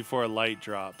before a light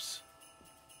drops.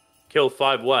 Kill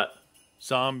 5 what?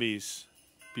 Zombies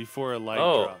before a light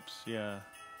drops. Yeah.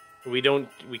 We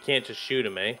can't just shoot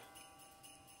him, eh?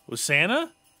 Was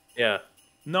Santa? Yeah.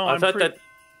 No, I thought that.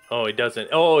 Oh, it doesn't.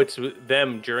 Oh, it's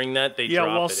them during that they drop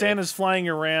while it. Santa's flying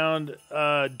around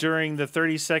during the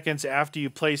 30 seconds after you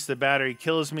place the battery,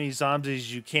 kill as many zombies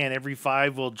as you can. Every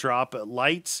 5 will drop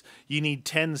lights. You need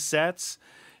 10 sets.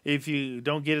 If you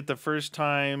don't get it the first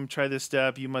time, try this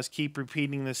step. You must keep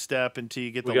repeating this step until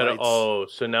you get the lights. Oh,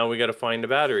 so now we got to find the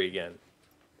battery again.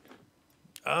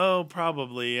 Oh,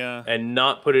 probably, yeah. And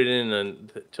not put it in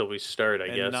until we start, I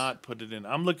guess. And not put it in.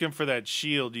 I'm looking for that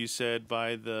shield you said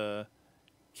by the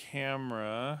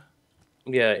camera.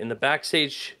 Yeah, in the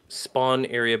backstage spawn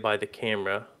area by the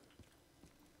camera.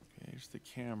 Here's the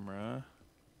camera.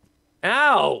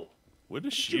 Ow! What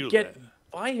a shield! You get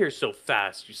by here so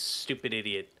fast, you stupid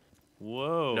idiot.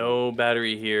 Whoa. No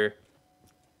battery here.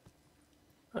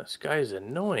 Oh, this guy is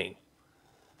annoying.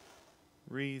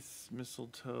 Wreath,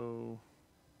 mistletoe.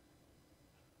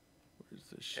 Where's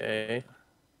the shield? Okay.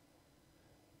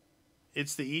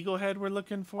 It's the eagle head we're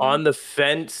looking for? On the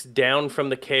fence down from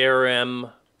the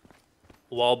KRM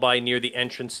wall by near the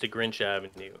entrance to Grinch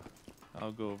Avenue.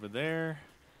 I'll go over there.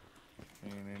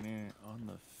 On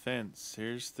the fence.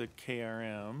 Here's the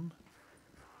KRM.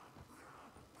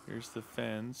 Here's the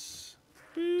fence.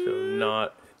 So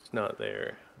it's not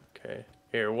there. Okay.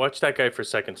 Here, watch that guy for a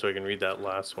second so I can read that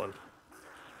last one.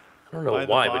 I don't know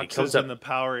why, but he comes up in the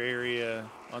power area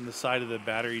on the side of the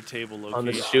battery table location. on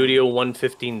the Studio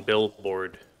 115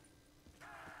 billboard.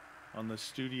 On the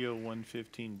Studio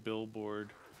 115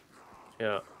 billboard.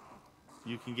 Yeah.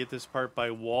 You can get this part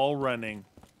by wall running.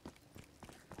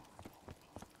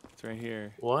 It's right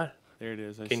here. What? There it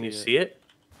is. Can you see it?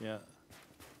 Yeah.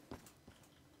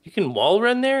 You can wall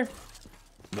run there?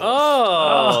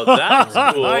 Oh, that's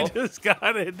cool. I just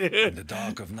got it, dude. In the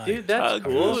dark of night. Dude, that's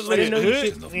cool. Look I didn't know you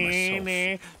at could.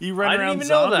 it. You run I didn't around even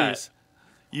know zombies.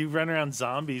 that. You run around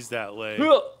zombies that way.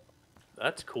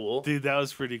 That's cool. Dude, that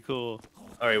was pretty cool.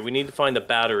 All right, we need to find the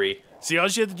battery. See, all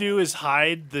you have to do is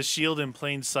hide the shield in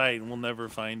plain sight, and we'll never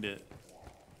find it.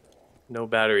 No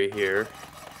battery here.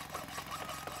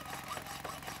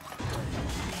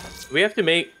 Do we have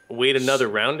to wait another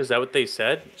round? Is that what they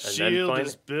said? And Shield then find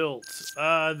is built.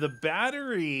 The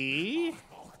battery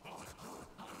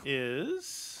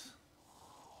is...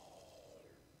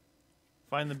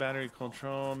 Find the battery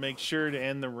control. Make sure to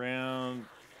end the round.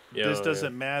 This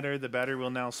doesn't matter. The battery will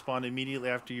now spawn immediately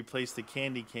after you place the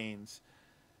candy canes.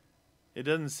 It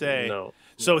doesn't say. No.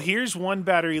 So here's one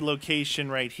battery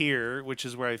location right here, which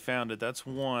is where I found it. That's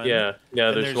one. Yeah.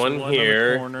 And There's one here.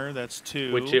 on the corner. That's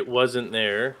 2. Which it wasn't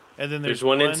there. And then there's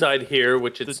one inside here,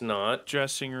 which it's not.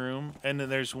 Dressing room. And then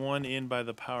there's one in by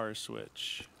the power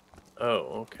switch.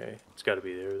 Oh, okay. It's got to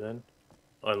be there then.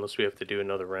 Unless we have to do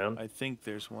another round. I think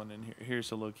there's one in here.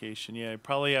 Here's a location. Yeah, I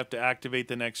probably have to activate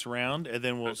the next round, and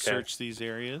then we'll search these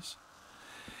areas.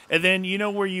 And then, you know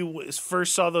where you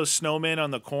first saw those snowmen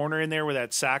on the corner in there where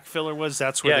that sack filler was?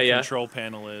 That's where the control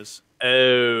panel is.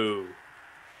 Oh.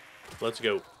 Let's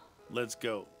go. Let's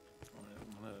go.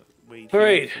 I'm gonna wait. All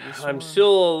right. I'm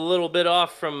still a little bit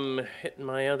off from hitting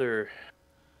my other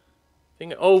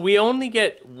thing. Oh, we only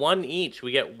get one each.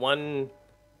 We get one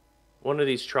of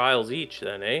these trials each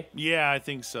then, eh? Yeah, I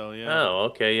think so, yeah. Oh,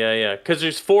 okay. Yeah. Because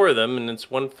there's 4 of them, and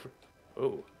it's one for...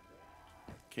 Oh.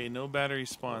 Okay, no battery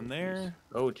spawn there.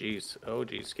 Oh, jeez.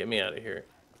 Get me out of here.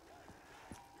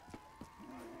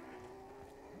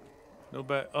 No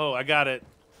Oh, I got it.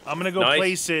 I'm going to go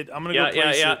place it. I'm going to go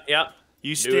place it. Yeah.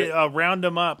 You round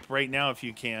him up right now if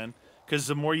you can, because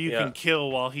the more you can kill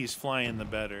while he's flying, the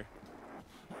better.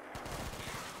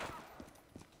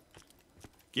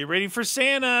 Get ready for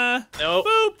Santa. Nope.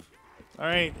 Boop. All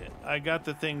right, I got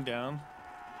the thing down.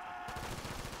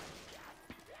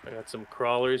 I got some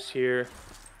crawlers here.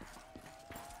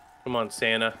 Come on,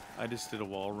 Santa. I just did a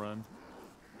wall run.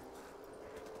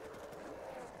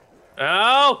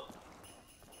 Ow!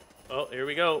 Oh, here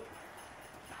we go.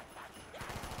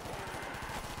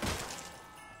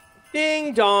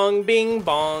 Ding dong, bing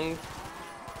bong.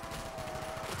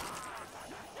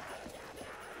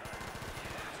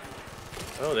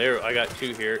 Oh, there, I got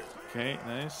 2 here. Okay,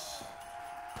 nice.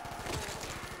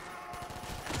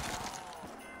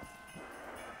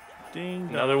 Ding.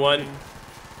 Another dong. one.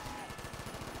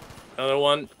 Another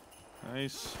one.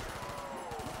 Nice.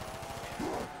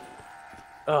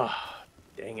 Oh,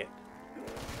 dang it.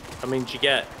 How many did you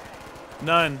get?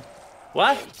 None.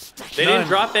 What? They None. didn't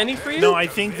drop any for you? No, I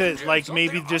think that like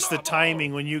maybe just the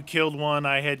timing. When you killed one,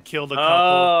 I had killed a couple.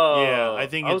 Oh. Yeah, I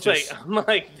think I it was just. like, I'm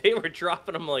like, they were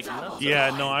dropping them like nothing.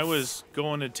 Yeah, no, I was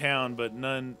going to town, but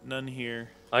none here.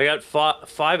 I got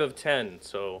 5 of 10,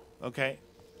 so Okay.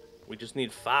 we just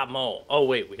need 5 more. Oh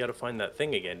wait, we gotta find that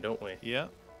thing again, don't we? Yeah.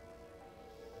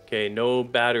 Okay, no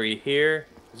battery here.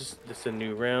 Is this a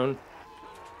new round?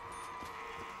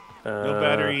 No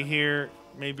battery here.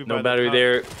 Maybe by No the battery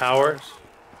there. Power.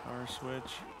 Power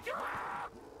switch.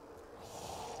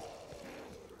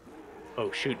 Oh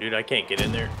shoot, dude, I can't get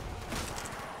in there.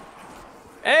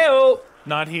 Ayo!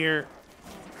 Not here.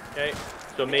 Okay,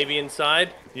 so maybe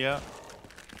inside. Yeah.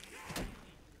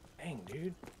 Dang,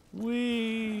 dude.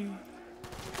 Wee.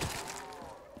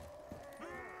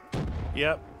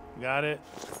 Yep. Got it.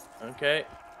 Okay.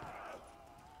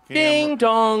 Okay, Ding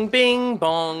dong, bing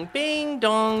bong, bing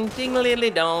dong, ding lily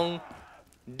dong,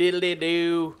 diddly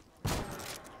doo.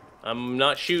 I'm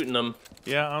not shooting them.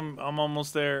 Yeah, I'm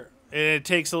almost there. It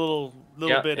takes a little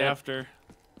Yeah, bit yeah. after.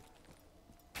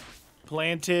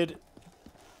 Planted.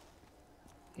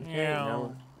 Yeah.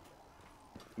 no.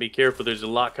 Be careful, there's a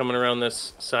lot coming around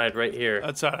this side right here.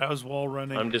 That's how I was wall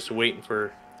running. I'm just waiting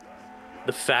for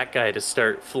the fat guy to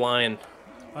start flying.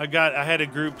 I had a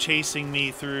group chasing me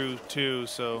through too,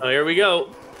 so Oh, here we go.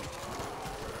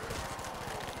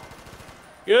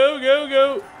 Go, go,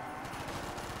 go.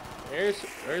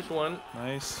 There's one.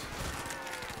 nice.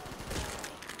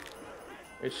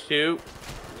 There's 2.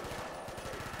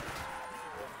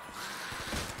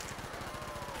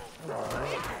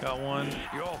 Got one.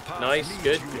 Your path Nice, leads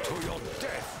good. you to your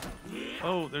death.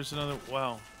 Oh, there's another.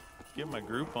 Wow. Get my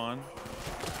group on.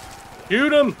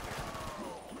 Shoot him.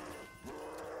 You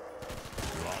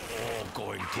are all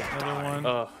going to Another die. one.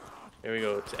 Oh, here we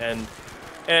go. It's end.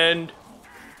 End.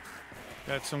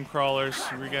 Got some crawlers.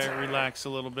 We gotta relax a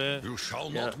little bit. You shall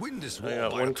Yeah. not win this war I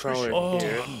got by one attrition. crawler. Oh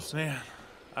Here. man,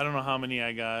 I don't know how many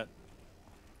I got.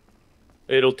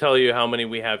 It'll tell you how many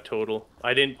we have total.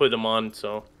 I didn't put them on,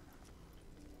 so.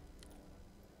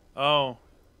 Oh,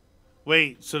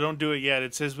 wait. So don't do it yet.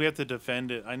 It says we have to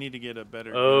defend it. I need to get a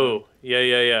better. Oh,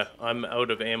 yeah. I'm out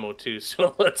of ammo too,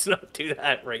 so let's not do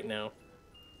that right now.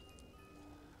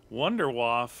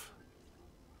 Wonderwaff.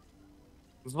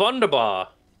 Wunderbar.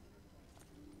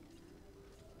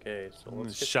 Okay, so I'm gonna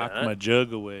let's get shock that. my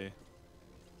jug away.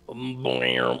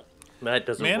 That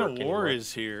doesn't Man work of War anymore.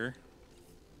 is here.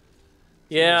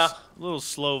 Yeah. It's a little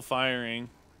slow firing.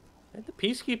 The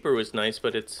Peacekeeper was nice,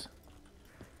 but it's...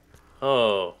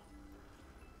 Oh.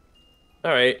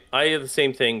 Alright, I have the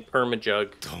same thing,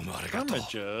 perma-jug. I'm a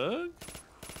jug.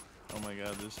 Oh my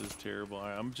god, this is terrible.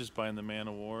 I'm just buying the Man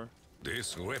of War.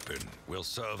 This weapon will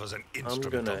serve as an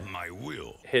instrument gonna- of my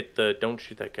will. Hit the... Don't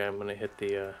shoot that guy, I'm gonna hit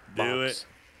the box. Do it.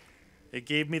 It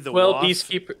gave me the Well, Wasp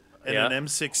Peacekeeper... and Yeah. an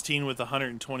M16 with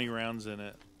 120 rounds in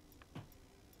it.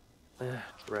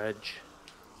 Dredge.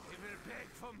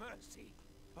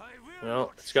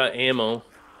 Well, it's got ammo.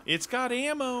 It's got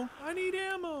ammo. I need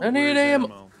ammo. I need Where's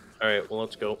ammo. Alright, well,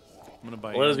 let's go. I'm gonna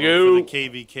buy Let's ammo go. for the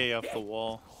KVK off the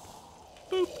wall.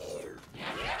 Boop.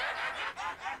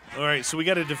 All right, so we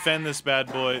got to defend this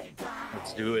bad boy.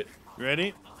 Let's do it. You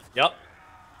ready? Yep.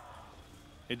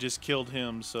 It just killed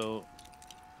him, so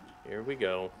Here we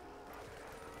go.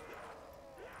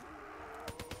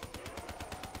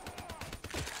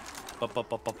 bum, bum,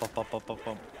 bum, bum, bum, bum, bum, bum,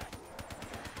 bum.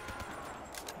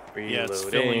 Yeah, it's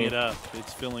filling Reloading. it up.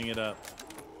 It's filling it up.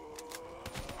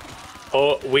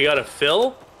 Oh, we got a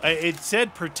fill? It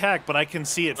said protect, but I can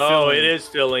see it filling. Oh, it is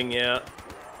filling, yeah.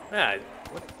 Ah,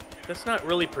 what? That's not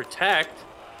really protect.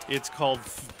 It's called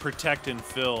protect and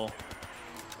fill.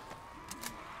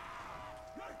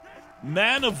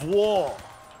 Man of War.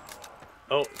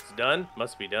 Oh, it's done?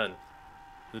 Must be done.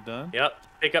 Is it done? Yep.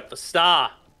 Pick up the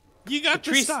star. You got the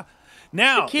Patrice, stuff.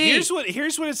 Now, the key.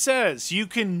 here's what it says. You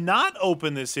can not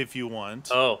open this if you want.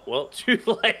 Oh, well, too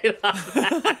late on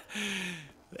that.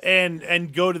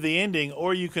 And go to the ending,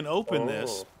 or you can open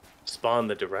this Spawn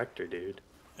the director, dude.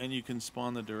 and you can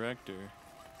spawn the director.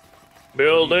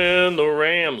 Building the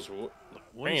Rams.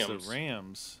 What is the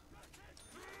Rams?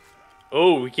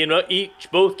 Oh, we can each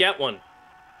both get one.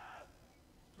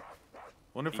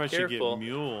 Wonder if Be I should careful. get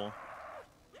mule.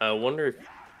 I wonder if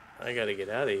I gotta get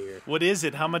out of here. What is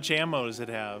it? How much ammo does it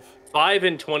have? 5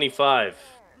 and 25.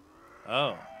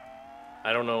 Oh.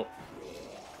 I don't know.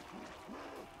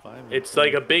 5 and It's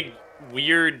like a big,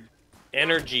 weird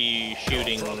energy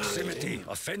shooting. Proximity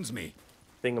offends me.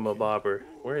 thingamabobber.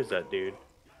 Where is that dude?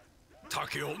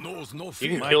 Takeo knows no You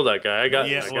fear. can kill that guy. I got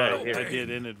Yeah, that well, guy here. I did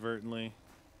inadvertently.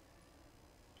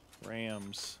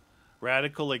 Rams.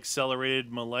 Radical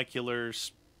accelerated molecular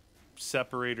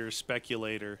separator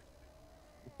speculator.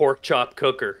 Pork chop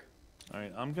cooker. All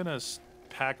right, I'm gonna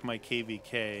pack my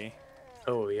KVK,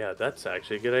 Oh yeah, that's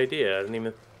actually a good idea.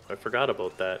 I forgot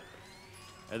about that.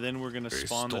 and then we're gonna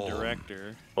spawn the Storm.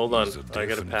 director. Hold on, Is a I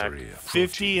gotta pack. definitely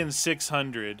 50 and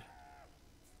 600.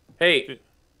 Hey.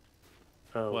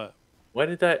 Oh. What?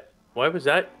 Why was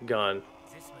that gone?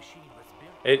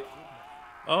 It.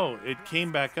 Oh, it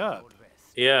came back up.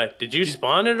 Yeah. Did you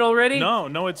spawn it already?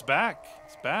 No, it's back.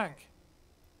 It's back.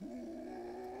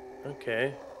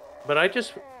 Okay. But I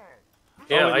just.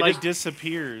 Yeah, oh, it I like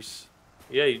disappears.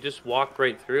 Yeah, you just walk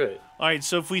right through it. All right,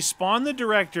 so if we spawn the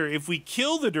director, if we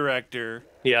kill the director,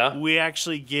 Yeah. we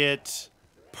actually get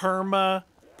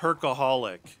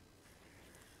perkaholic.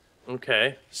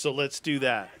 Okay. So let's do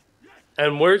that.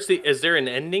 And is there an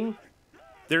ending?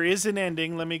 There is an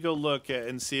ending. Let me go look at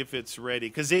and see if it's ready.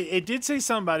 Because it did say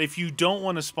something about if you don't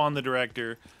want to spawn the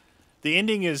director, the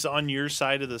ending is on your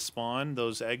side of the spawn,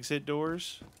 those exit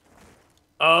doors.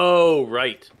 Oh,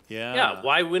 right. Yeah. Yeah,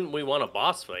 why wouldn't we want a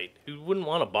boss fight? Who wouldn't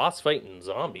want a boss fight in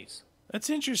zombies?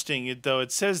 That's interesting, though.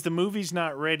 It says the movie's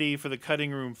not ready for the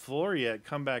cutting room floor yet.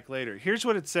 Come back later. Here's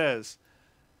what it says.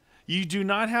 You do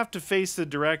not have to face the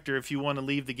director if you want to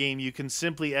leave the game. You can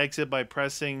simply exit by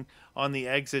pressing on the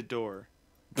exit door.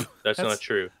 That's not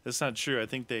true. That's not true. I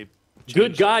think they...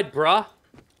 Good guide, bruh.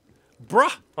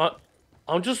 Bruh!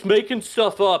 I'm just making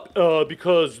stuff up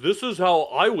because this is how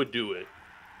I would do it.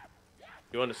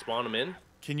 You want to spawn them in?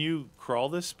 Can you crawl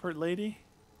this lady?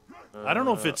 I don't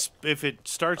know if it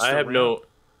starts. I have no.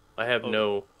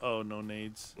 Oh, no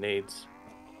nades. Nades.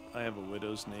 I have a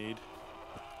widow's nade.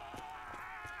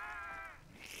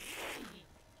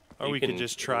 Or we could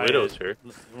just try Widow's it.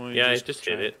 her. Yeah, I just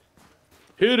hit it.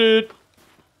 Hit it.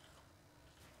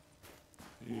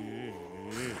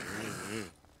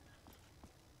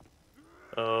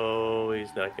 Oh,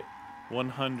 he's not good.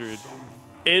 100.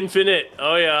 Infinite.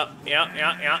 Oh yeah.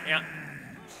 Yeah.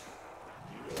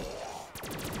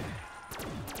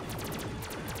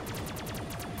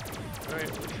 All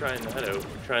right, we're trying that out.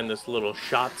 We're trying this little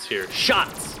shots here.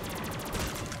 Shots.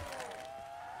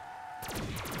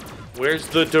 Where's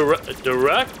the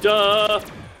director?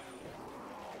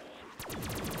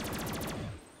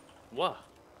 What?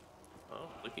 Oh,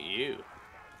 look at you.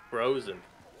 Frozen.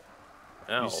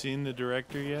 Ow. You seen the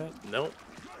director yet? Nope.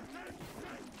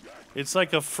 It's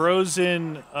like a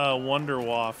frozen Wonder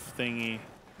Waff thingy.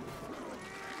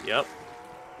 Yep.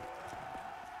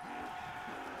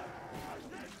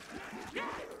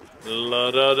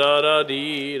 La da da da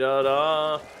dee da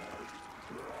da.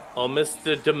 Oh,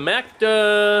 Mr.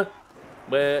 Demector.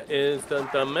 Where is the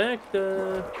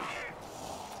Demector?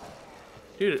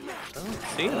 Dude, I don't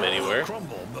see him anywhere.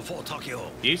 Crumble before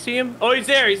Takeo. Do you see him? Oh, he's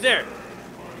there. He's there.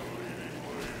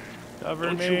 Cover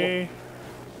Don't me.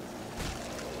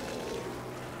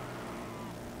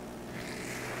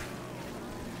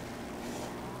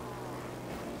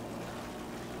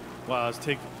 Wow, it's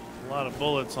taking a lot of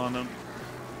bullets on him.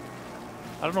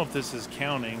 I don't know if this is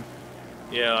counting.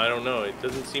 Yeah, I don't know. It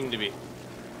doesn't seem to be.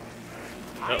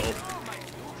 Uh-oh.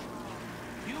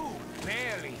 You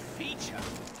barely feature.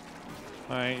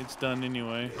 Alright, it's done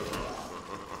anyway.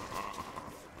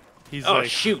 He's Oh, like,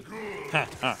 shoot.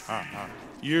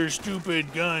 your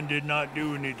stupid gun did not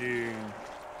do anything.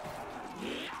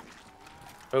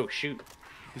 Oh, shoot.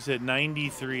 He's at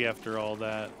 93 after all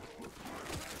that.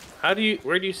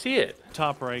 Where do you see it?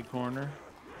 Top right corner.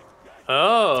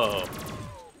 Oh.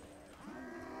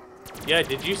 Yeah,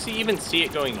 did you even see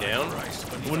it going down?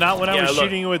 Well, not when I Yeah, was look.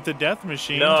 shooting it with the death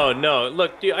machine. No.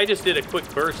 Look, dude, I just did a quick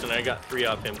burst and I got 3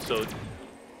 off him, so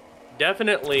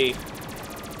definitely,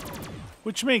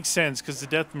 Which makes sense, because the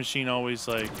death machine always,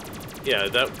 like... yeah,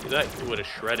 that would have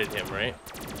shredded him, right?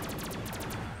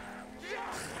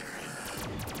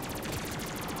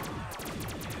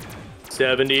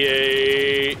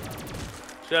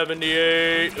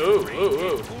 $78.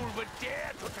 Oh. Fool would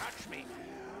dare to touch me.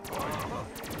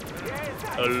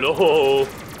 Hello.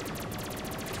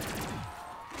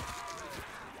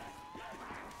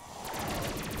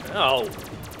 Oh.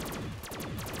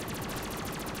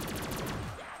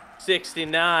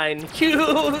 69. Cute.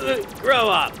 Grow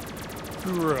up.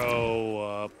 Grow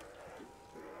up.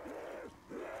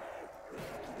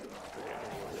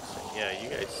 Yeah, you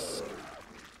guys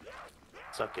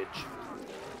suckage.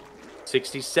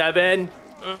 67.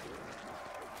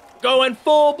 Going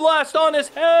full blast on his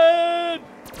head.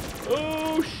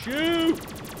 Oh shoot.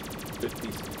 50.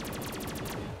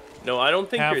 No, I don't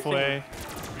think Halfway.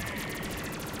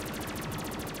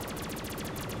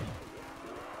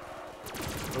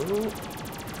 Ooh.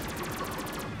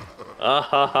 Ah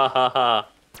ha ha ha ha.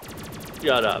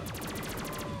 Shut up.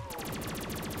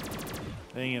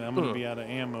 Dang it, I'm gonna be out of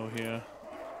ammo here.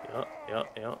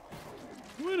 Yeah.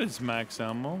 What is max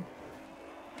ammo?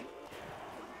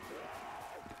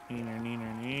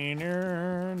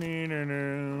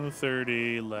 Neener,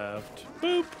 30 left.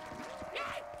 Boop.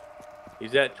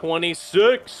 He's at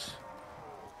 26.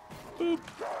 Boop.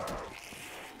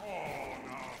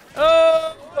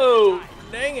 Oh,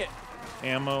 dang it.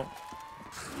 Ammo.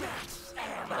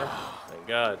 Oh, thank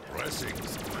God.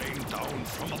 Blessings rain down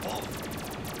from above.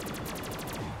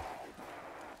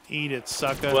 Eat it,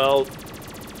 sucker. Well.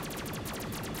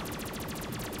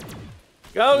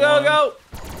 Go.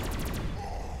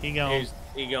 He gone.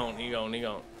 He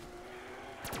gone.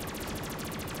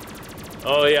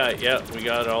 Oh, yeah, we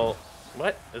got all.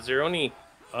 What? Is there only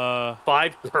 5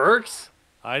 perks?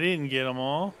 I didn't get them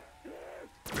all.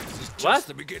 This is just What?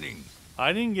 the beginning.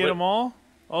 I didn't get them all.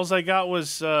 All I got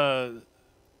was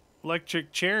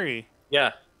electric cherry.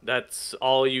 Yeah, that's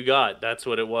all you got. That's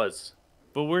what it was.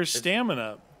 But where's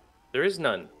stamina? There is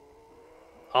none.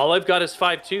 All I've got is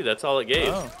 5 too. That's all it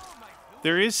gave. Oh.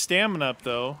 There is stamina up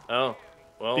though. Oh.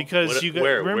 Well, Because you got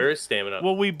where is stamina?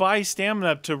 Well, we buy stamina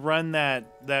up to run that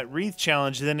wreath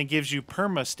challenge, then it gives you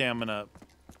perma stamina up.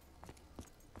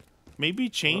 Maybe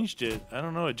changed it. I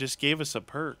don't know. It just gave us a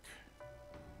perk.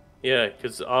 Yeah,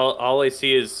 because all I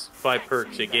see is 5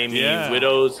 perks. It gave me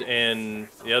widows and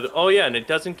the other. Oh yeah, and it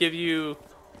doesn't give you.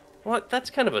 What?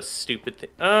 That's kind of a stupid thing.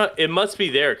 It must be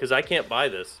there because I can't buy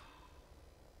this.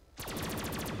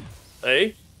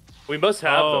 Hey, we must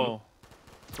have them.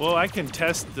 Well, I can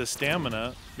test the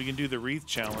stamina. We can do the wreath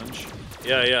challenge.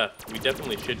 Yeah. We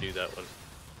definitely should do that one.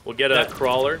 We'll get a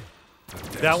crawler.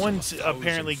 That one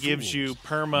apparently gives you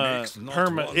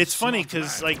perma. It's funny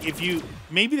because like if you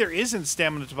maybe there isn't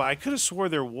stamina to buy. I could have swore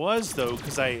there was though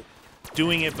because I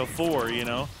doing it before, you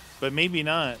know, but maybe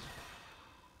not.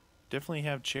 Definitely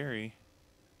have cherry.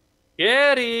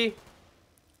 Getty.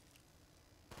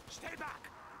 Stay back,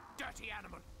 dirty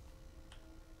animal.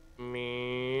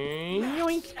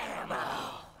 Yoink.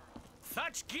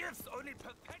 Such gifts only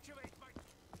perpetuate my...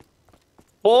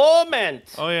 Torment.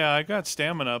 Oh yeah, I got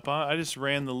stamina up. I just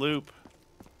ran the loop.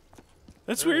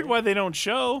 That's weird why they don't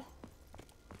show.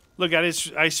 Look, I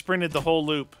sprinted the whole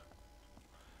loop.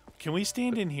 Can we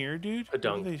stand in here, dude?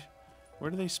 Where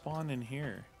do they spawn in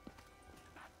here?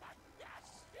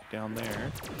 Down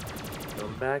there.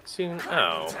 Come back soon.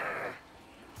 Oh.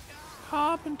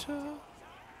 Carpenter.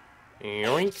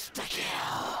 Yoink.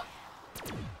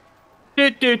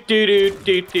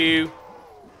 Do.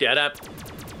 Dead up.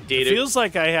 It feels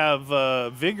like I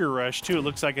have Vigor Rush, too. It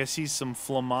looks like I see some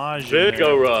flamage in Vigor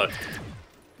there. Rush.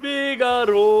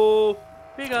 Vigaro.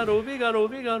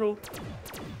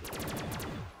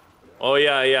 Oh,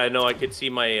 yeah, no, I could see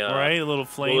my... right, a little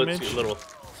flamage. A little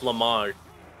flamage.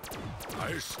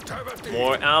 I stab at thee.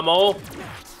 More ammo.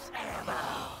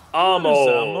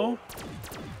 Ammo.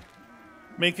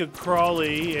 Make a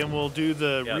crawly, and we'll do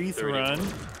the wreath 30. run.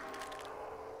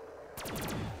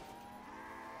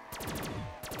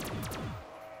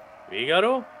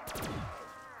 Vigaro?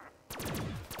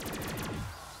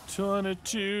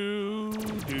 22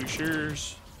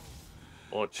 douchers.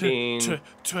 14.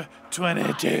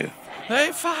 22.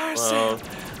 Hey, fire sale.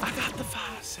 I got the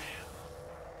fire sale.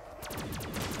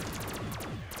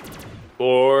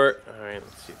 4. Alright,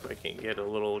 let's see if I can get a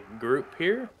little group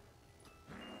here.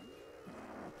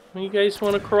 You guys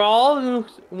want to crawl?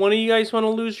 One of you guys want to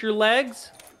lose your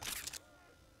legs?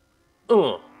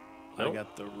 Nope. I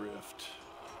got the rift.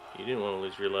 You didn't want to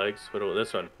lose your legs. What about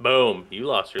this one? Boom! You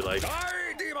lost your legs.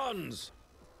 Die, demons!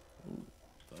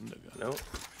 Nope.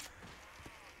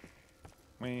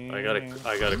 I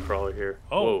got a crawler here.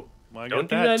 Oh, whoa! well, I Don't got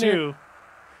do that that near- too.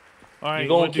 All right, You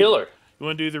going killer? You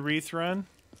want to do the wreath run?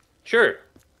 Sure.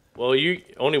 Well, you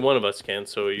only one of us can,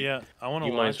 so Yeah, I want to.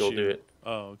 you might as well do it.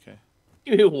 Oh, okay.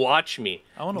 You watch me.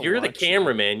 I want to. You're the watch you.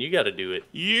 cameraman. You got to do it.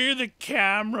 You're the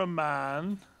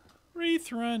cameraman.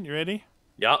 Wreath run. You ready?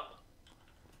 Yup.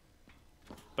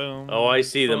 Boom. Oh, I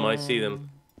see them. I see them.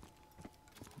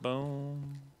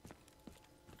 Boom.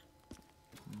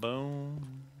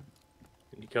 Boom.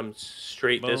 You come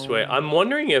straight this way. Boom. I'm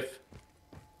wondering if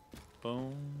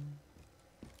Boom.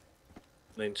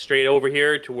 then straight over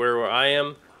here to where I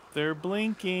am. They're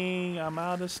blinking. I'm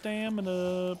out of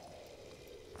stamina.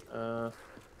 I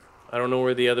don't know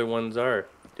where the other ones are.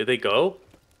 Did they go?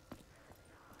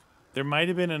 There might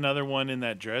have been another one in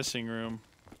that dressing room.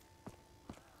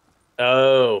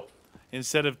 Oh.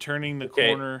 Instead of turning the Okay.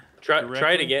 corner. Try it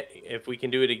directly. again. If we can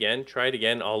do it again, try it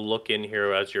again. I'll look in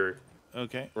here as you're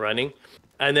Okay. running.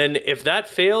 And then if that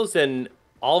fails, then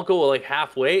I'll go like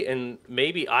halfway, and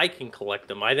maybe I can collect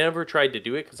them. I never tried to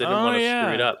do it because I didn't want to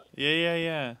screw it up.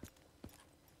 Yeah.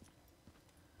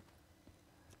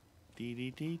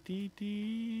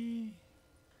 D.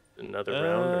 Another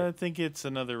round? I think it's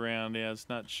another round. Yeah, it's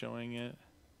not showing it.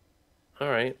 All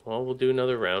right. Well, we'll do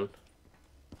another round.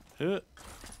 Die.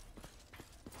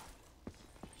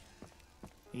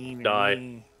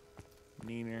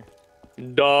 Neener.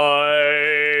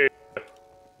 Die.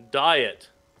 Diet.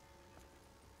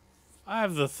 I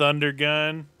have the thunder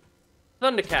gun.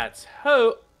 Thundercats.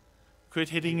 Ho. Quit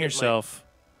hitting yourself.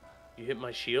 You hit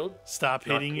my shield? Stop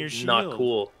hitting your shield. Not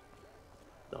cool.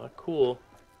 Not cool.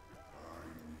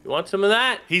 You want some of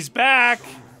that? He's back.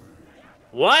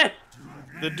 What?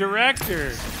 The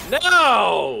director.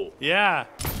 No. Yeah.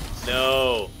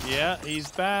 No. Yeah,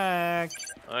 he's back.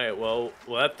 All right. Well,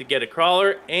 we'll have to get a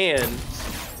crawler and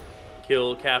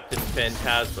kill Captain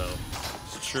Phantasmo.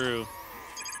 It's true.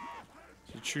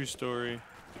 It's a true story.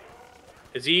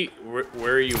 Is he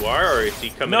where you are, or is he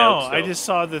coming out? No, I just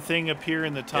saw the thing appear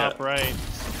in the top right.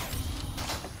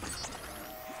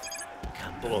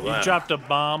 You dropped a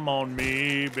bomb on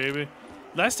me, baby.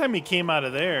 Last time he came out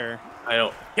of there. I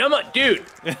know. Come on, dude.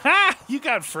 You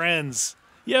got friends.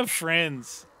 You have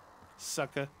friends,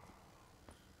 sucker.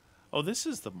 Oh, this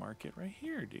is the market right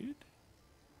here, dude.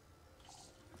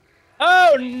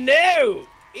 Oh no!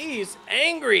 He's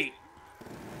angry.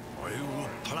 I will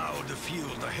plow the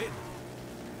field ahead.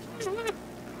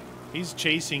 He's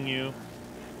chasing you.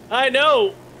 I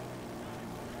know.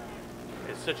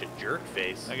 It's such a jerk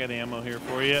face. I got ammo here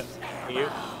for you. You?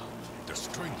 The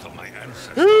strength of my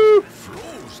ancestors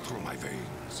flows through my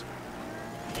veins.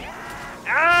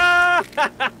 Ah!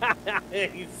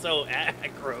 He's so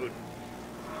aggroed.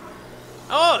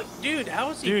 Oh, dude,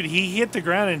 how is he? Dude, he hit the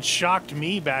ground and shocked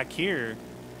me back here.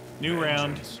 New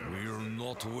round. We'll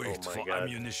not wait for God.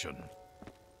 ammunition.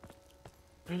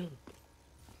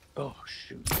 Oh,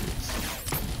 shoot.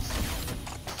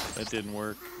 That didn't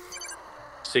work.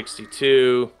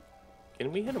 62.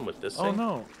 Can we hit him with this thing? Oh,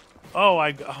 no. Oh,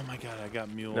 my God, I got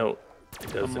mule. No,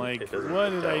 it doesn't. I'm like, it doesn't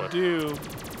what work did that I way. do?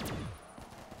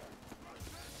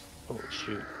 Oh,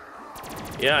 shoot.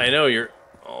 Yeah, I know. You're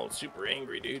all super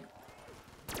angry, dude.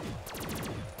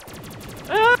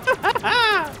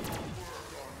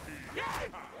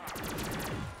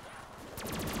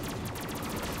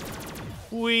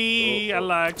 I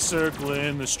like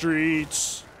circling the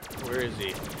streets. Where is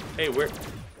he? Hey, where?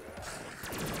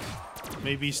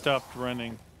 Maybe he stopped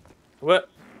running. What?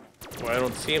 Well, I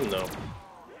don't see him though.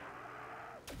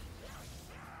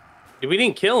 We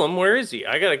didn't kill him. Where is he?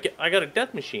 I got a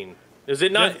death machine. Does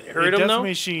it not hurt him death though?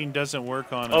 machine doesn't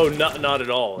work on him. Oh, not at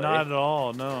all. Not at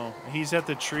all, no. He's at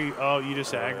the tree. Oh, you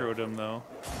just aggroed him, though.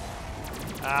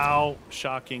 Ow.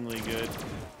 Shockingly good.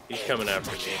 He's coming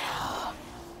after me.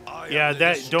 Yeah,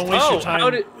 don't waste your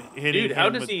time hitting dude, him.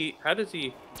 how does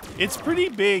he... It's pretty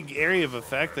big area of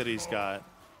effect that he's got.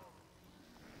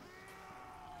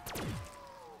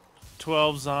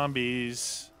 12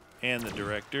 zombies and the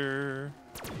director.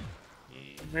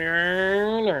 I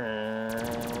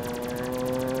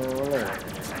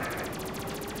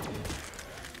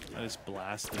just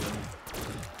blasted him.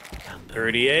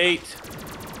 38.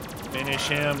 Finish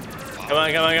him. Come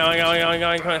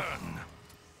on.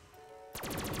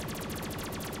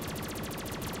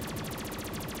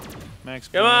 Max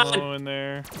Come on. Polo in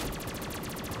there.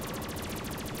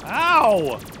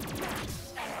 Ow!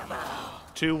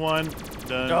 2-1.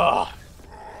 Done. Oh.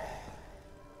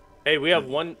 Hey, we have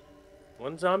one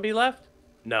zombie left?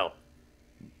 No.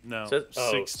 No. Says-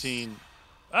 oh. 16.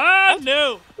 Ah,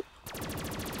 no!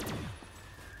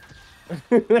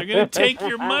 They're gonna take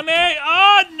your money.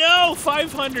 Oh no!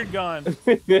 500 gone.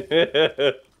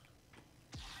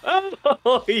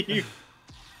 Oh, you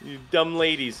dumb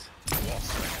ladies.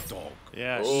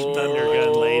 Yeah, thunder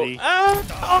gun lady.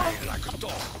 Like a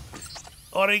dog.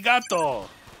 Arigato.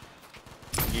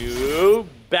 You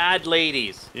bad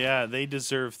ladies. Yeah, they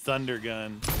deserve thunder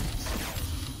gun.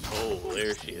 Oh,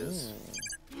 there she is.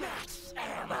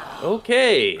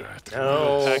 Okay.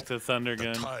 Now, Pack the thunder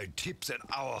gun. Tide tips in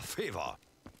our favor.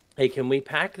 hey, can we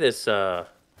pack this? I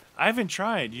haven't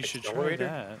tried. You should try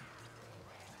Accelerator?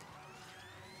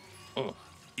 that.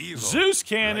 Evil, Zeus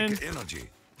cannon. like energy,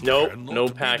 Nope, cannot no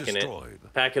be packing it. destroyed,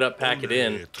 Pack it up, pack it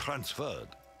only in. transferred.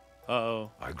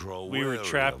 Uh-oh. I grow We were wary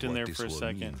trapped of in what there this for a will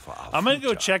second. mean for our I'm gonna go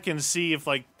future. check and see if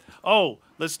oh,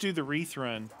 let's do the wreath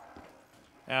run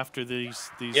after these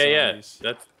Yeah. zombies.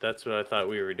 That's what I thought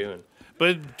we were doing.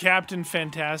 But Captain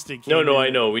Fantastic. No, came I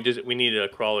in. know. We needed a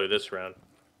crawler this round.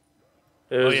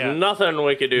 There's yeah. nothing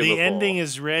we could do The before. ending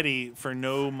is ready for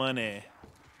no money.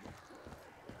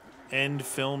 End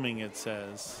filming, it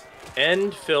says.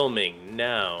 End filming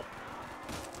now.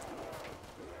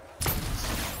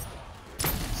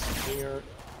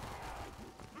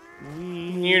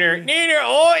 Near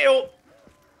oil.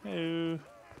 Oh.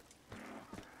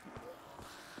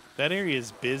 That area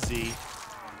is busy.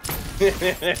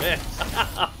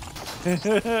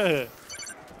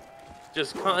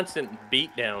 Just constant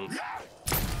beatdowns.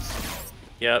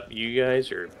 Yep, you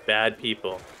guys are bad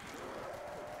people.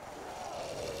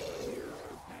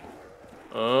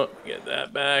 Oh, get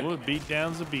that back. Well, a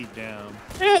beatdown's a beatdown.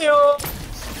 Hey-yo.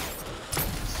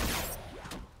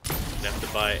 Have to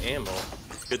buy ammo.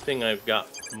 Good thing I've got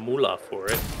moolah for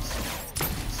it.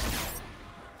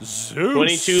 Zeus.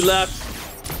 22 left.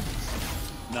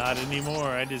 Not anymore.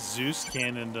 I just Zeus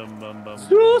cannoned them.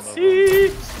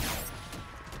 Zeusy.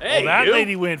 Hey, oh, that you.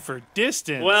 lady went for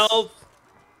distance. 12.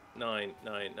 9.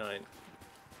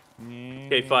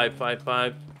 Okay, 5.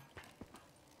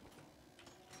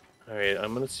 Alright,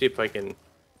 I'm gonna see if I can...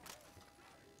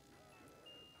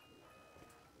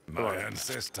 My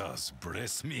ancestors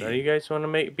bless me. Now you guys want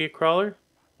to be a crawler?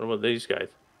 What about these guys?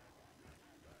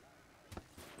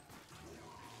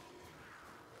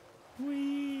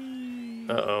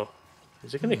 Uh-oh.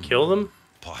 Is it gonna kill them?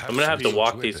 Perhaps I'm gonna have to we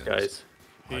walk should these weapons.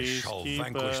 guys. I shall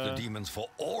vanquish the demons for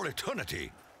all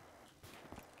eternity.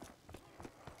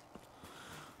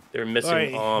 They're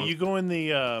missing All right, you go in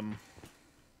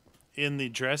the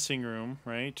dressing room,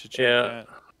 right? To check Yeah. that.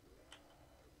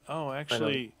 Oh,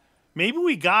 actually, maybe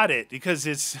we got it because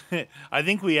it's. I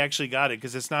think we actually got it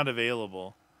because it's not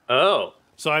available. Oh.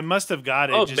 So I must have got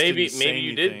it. Oh, just maybe didn't say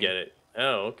you anything. did get it.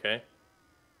 Oh, okay.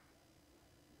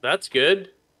 That's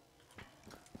good.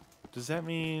 Does that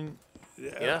mean?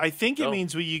 Yeah. I think it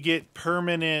means you get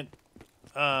permanent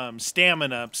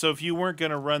stamina. So if you weren't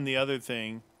gonna run the other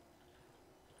thing,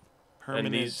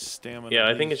 permanent stamina. Yeah,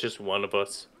 I think it's just one of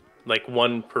us, like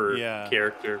one per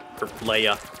character per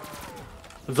player.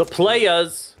 The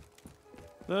players.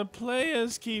 The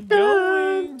players keep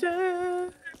going.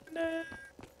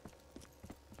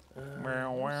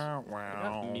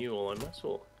 Mule, I must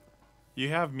well. You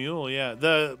have mule, yeah.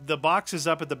 The box is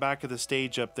up at the back of the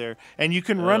stage up there, and you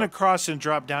can run across and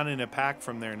drop down in a pack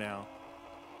from there now.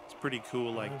 It's pretty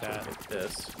cool like that. Like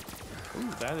this. Ooh,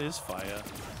 that is fire.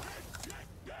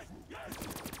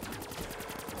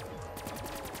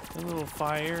 A little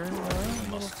fire,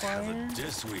 a little fire.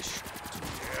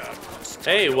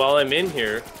 Hey, while I'm in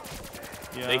here,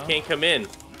 they can't come in.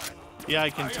 Yeah, I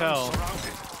can tell.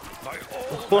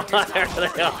 Why are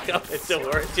they all coming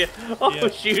towards you? Oh,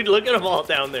 shoot, look at them all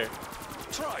down there.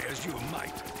 Try as you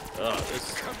might. Oh,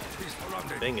 this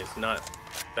thing is not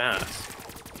fast.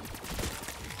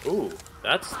 Ooh,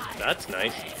 that's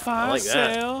nice. I like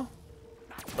that.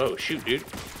 Oh, shoot, dude.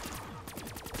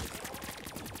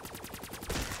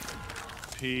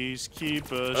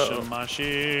 Peacekeeper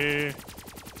Shamashi.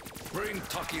 Bring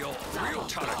Tokyo real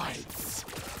challenge.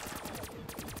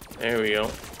 There we go.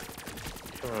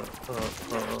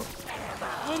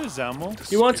 What is ammo?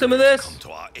 You want some of this? Come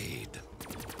to our aid.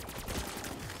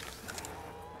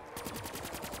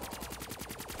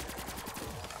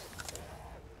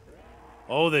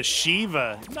 Oh, the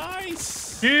Shiva.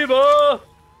 Nice. Shiva!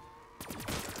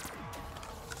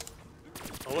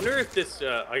 I wonder if this,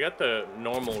 I got the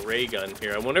normal ray gun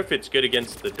here. I wonder if it's good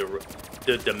against the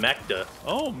Demecta.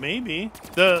 Oh, maybe.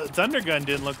 The Thunder Gun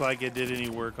didn't look like it did any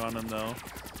work on him, though.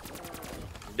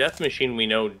 Death Machine we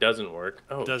know doesn't work.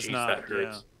 Oh, does geez, not, that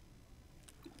hurts.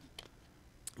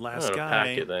 Yeah. Last I'm guy. gonna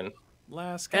pack it then.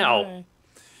 Last guy. Ow.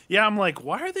 Yeah, I'm like,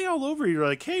 why are they all over you? You're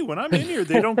like, hey, when I'm in here,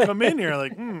 they don't come in here.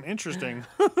 Like, interesting.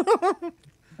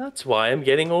 That's why I'm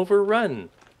getting overrun.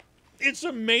 It's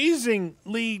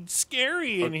amazingly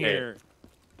scary in here.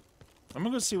 I'm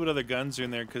gonna go see what other guns are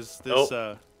in there because this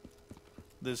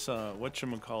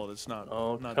whatchamacallit, it's not.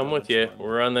 Oh, not come with you.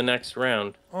 We're on the next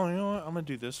round. Oh, you know what? I'm gonna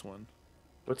do this one.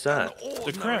 What's that?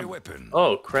 The creme. Weapon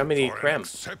Oh, cremity for an creme.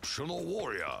 exceptional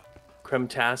warrior.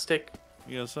 Cremtastic.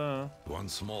 Yes,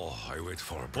 Once more, I wait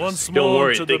for a once blessing. more Don't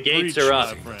worry, to the the gates breach, are my up.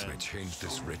 That friend. may change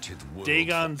this wretched world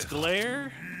Dagon's forever.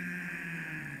 Glare.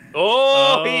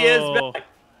 Oh, he is back.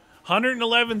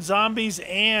 111 zombies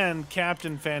and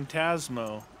Captain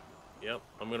Phantasmo. Yep,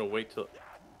 I'm gonna wait till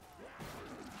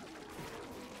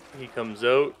he comes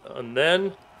out, and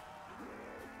then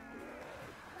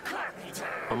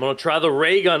I'm gonna try the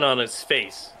ray gun on his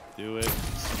face. Do it.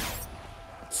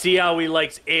 See how he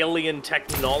likes alien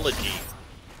technology.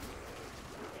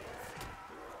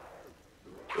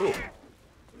 Ooh.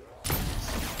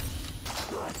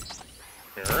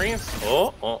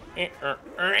 Oh.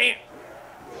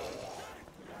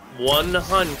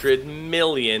 100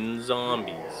 million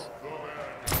zombies.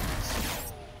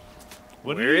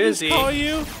 What Where did he is just he? call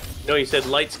you? No, he said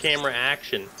lights, camera,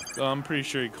 action. Oh, I'm pretty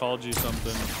sure he called you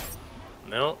something.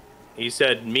 No, he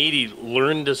said, Meaty,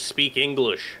 learn to speak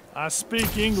English. I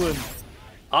speak England.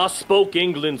 I spoke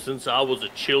England since I was a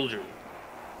children.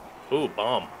 Ooh,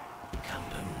 bomb.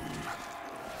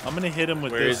 I'm gonna hit him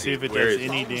with Where this, is see he? if it Where does is he?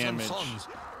 any Thousand damage. suns,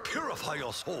 purify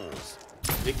your souls.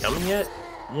 Is he coming yet?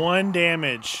 1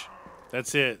 damage.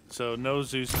 That's it. So no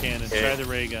Zeus cannon. Okay. Try the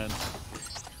ray gun.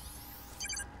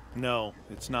 No,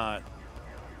 it's not.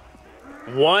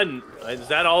 1. Is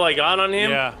that all I got on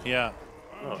him? Yeah, yeah.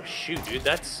 Oh, shoot, dude.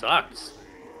 That sucks.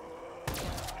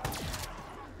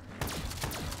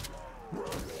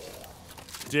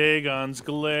 Dagon's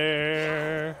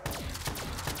glare.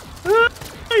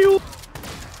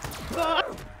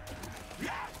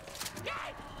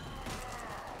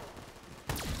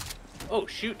 Oh,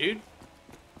 shoot, dude.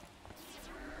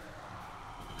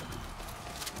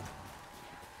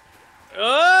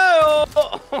 Oh!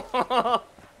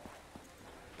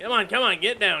 Come on,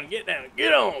 get down, get on.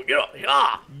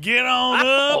 Ah! Get on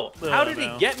Ow! up. How Oh, did he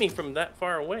no. get me from that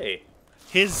far away?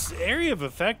 His area of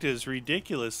effect is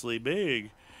ridiculously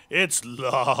big. It's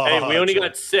large. Hey, we only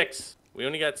got 6. We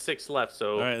only got 6 left,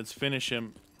 so... All right, let's finish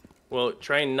him. Well,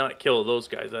 try and not kill those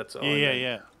guys, that's all.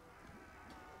 Yeah.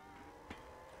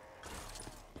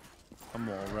 I'm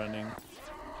all running.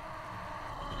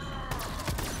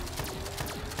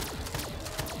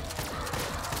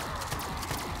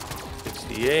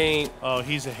 Ain't. Oh,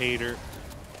 he's a hater.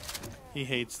 He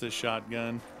hates the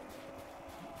shotgun.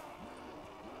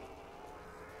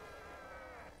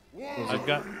 I've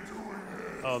got...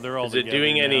 Oh, they're all Is it together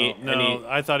doing now. any- No, any-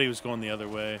 I thought he was going the other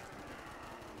way.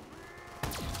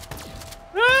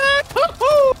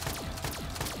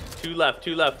 Two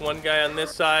left. One guy on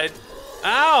this side.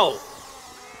 Ow!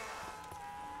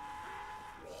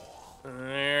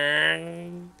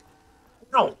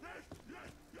 No.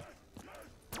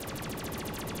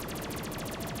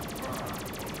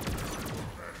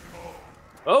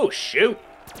 Oh, shoot.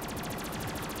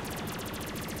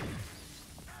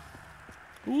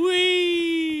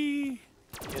 Whee!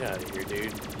 Get out of here,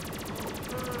 dude.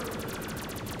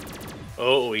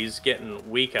 Oh, he's getting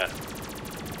weaker.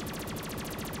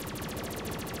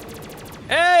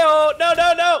 Hey, oh,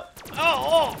 no.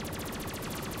 Oh.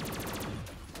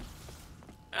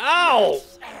 Ow!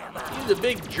 He's a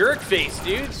big jerk face,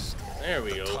 dude. There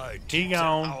we go. Tide He tilts in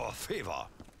gone. our favor.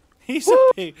 He's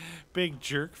a big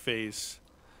jerk face.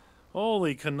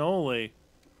 Holy cannoli.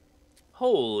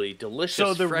 Holy delicious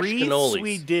So the fresh wreaths cannolis.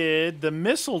 we did, the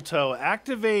mistletoe,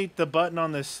 activate the button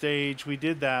on the stage. We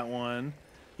did that one.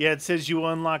 Yeah, it says you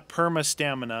unlock perma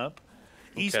stamina up.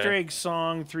 Easter egg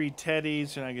song, 3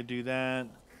 teddies, and I could do that.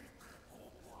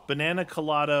 Banana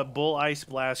colada, bull ice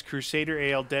blast, crusader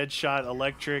ale, dead shot,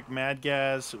 electric, mad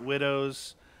gas,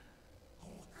 widows.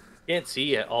 Can't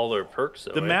see all their perks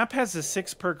though. The right? map has a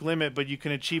 6 perk limit, but you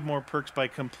can achieve more perks by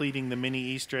completing the mini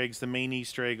Easter eggs, the main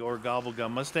Easter egg, or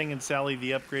Gobblegum. Mustang and Sally,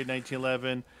 the upgrade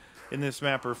 1911, in this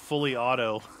map are fully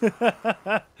auto.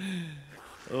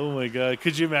 Oh my god,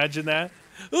 could you imagine that?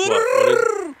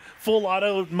 What Full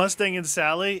auto Mustang and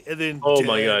Sally, and then Oh dead.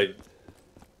 my god.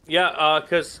 Yeah,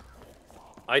 cause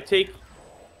I take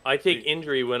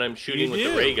injury when I'm shooting You with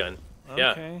do? the ray gun.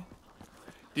 Yeah. Okay.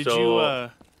 Did So- you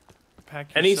pack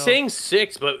yourself? And he's saying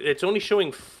 6, but it's only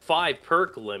showing 5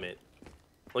 perk limit.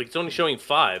 Like it's only showing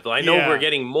 5. I know Yeah. we're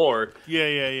getting more.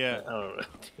 Yeah. I don't know.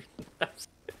 That's-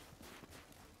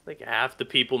 like half the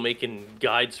people making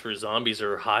guides for zombies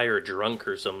are high or drunk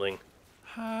or something.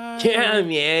 Yeah,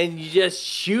 man, you just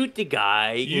shoot the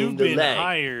guy You've in the been leg.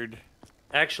 hired.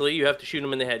 Actually, you have to shoot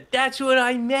him in the head. That's what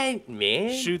I meant,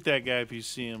 man. Shoot that guy if you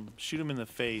see him. Shoot him in the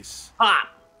face. Pop!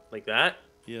 Like that?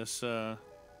 Yes,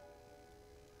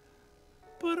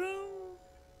 Ba-dum,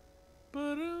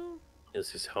 ba-dum.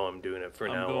 This is how I'm doing it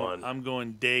from I'm now going, on. I'm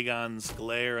going Dagon's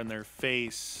glare in their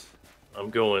face. I'm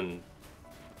going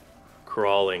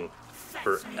crawling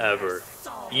forever.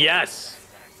 Yes!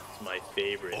 It's my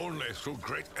favorite. Only through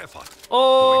great effort.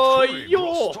 Oh, do we truly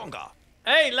grow yo! stronger.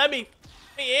 Hey, let me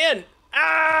in!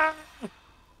 Ah!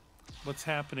 What's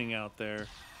happening out there?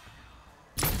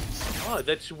 Oh,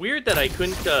 that's weird that I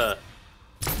couldn't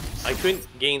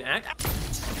gain access.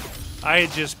 I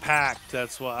had just packed.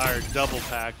 That's why, or double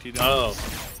packed. You know. Oh.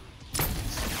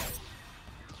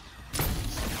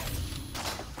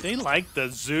 They like the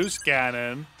Zeus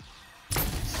cannon.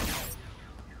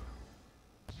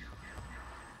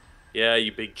 Yeah,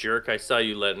 you big jerk. I saw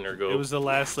you letting her go. It was the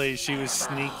last lady. She was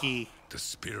sneaky. The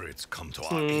spirits come to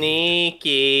our aid.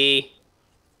 sneaky.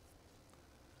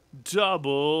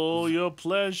 Double your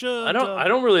pleasure. I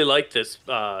don't really like this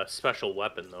special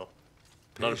weapon though.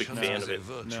 Not a big fan of it.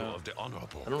 No.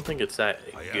 I don't think it's that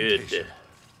good.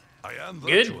 I am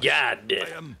Good virtuous. God.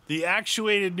 I am The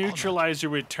actuated neutralizer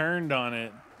returned on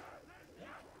it.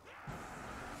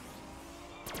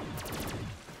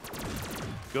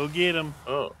 Go get him.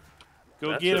 Oh.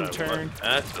 Go That's get what him, I Turn. want.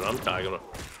 That's what I'm talking about.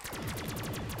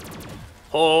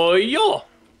 Oh, yo!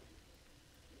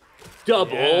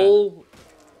 Double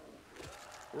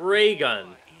ray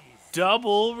gun.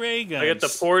 Double ray guns. I got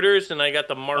the porters and I got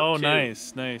the Mark II. Oh,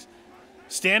 nice, nice.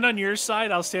 Stand on your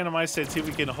side. I'll stand on my side. See if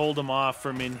we can hold them off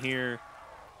from in here.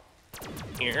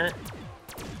 Here.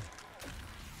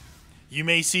 You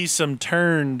may see some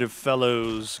turned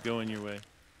fellows going your way.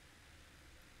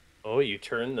 Oh, you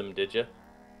turned them, did you?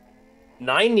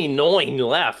 99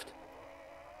 left.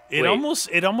 It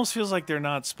Wait. almost feels like they're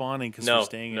not spawning because they're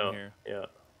staying in here. Yeah.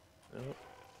 No.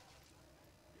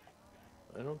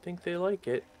 I don't think they like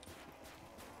it.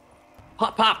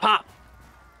 Pop, pop, pop.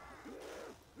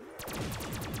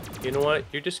 You know what?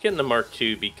 You're just getting the Mark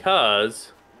II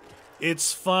because...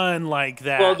 It's fun like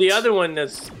that. Well, the other one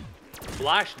does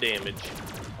splash damage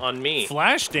on me.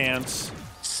 Flash dance.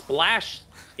 Splash.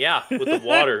 Yeah, with the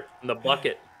water in the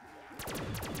bucket.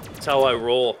 That's how I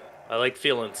roll. I like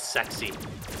feeling sexy.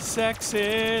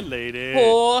 Sexy lady.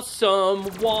 Pour some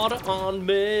water on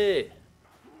me.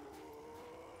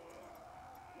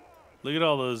 Look at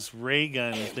all those ray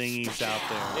gun thingies out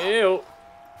there. Ew.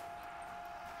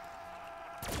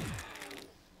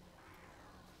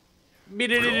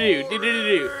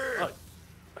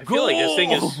 I feel like this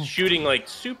thing is shooting like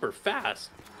super fast.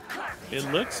 It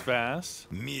looks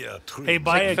fast. mere Hey,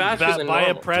 buy a faster than buy a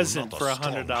normal. present for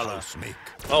 $100. $100.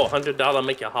 Oh, $100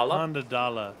 make you holla?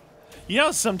 $100. You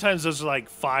know, sometimes those are like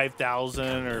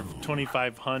 5,000 or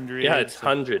 2,500. Yeah, it's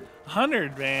 100.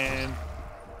 100, man.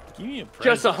 Give me a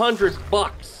Just present.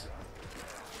 $100.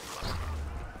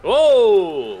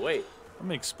 Whoa, wait.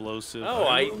 I'm explosive. Oh,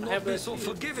 I will have not be a... so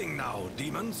forgiving now,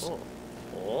 demons.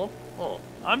 Oh.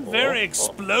 I'm very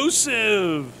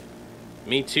explosive.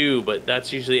 Me too, but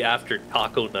that's usually after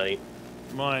taco night.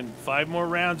 Come on, 5 more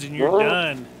rounds and you're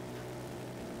done.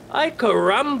 Ay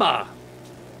caramba!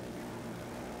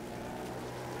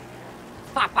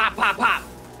 Pop, pop, pop, pop!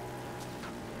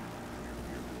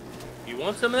 You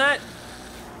want some of that?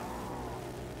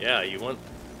 Yeah, you want...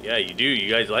 Yeah, you do. You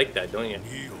guys like that, don't you?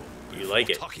 You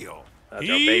like it. Tokyo. That's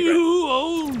our He favorite. who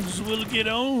owns will get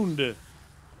owned.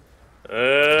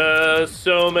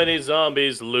 So many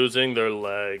zombies losing their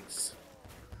legs.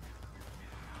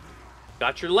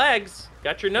 Got your legs.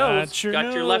 Got your nose.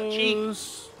 Got your left cheek.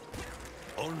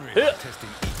 Only Huh. testing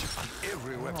each and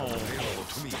every weapon available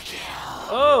to me.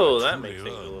 Oh, that Truly makes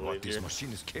things a learn little what this easier.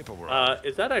 machine is capable of.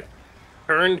 Is that a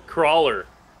turned crawler?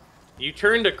 You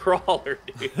turned a crawler,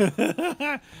 dude.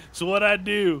 So what I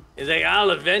do? He's like,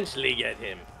 I'll eventually get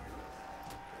him.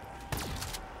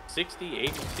 60,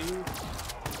 82.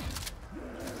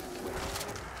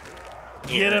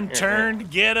 Get him turned.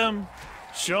 Get him.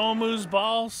 Show him who's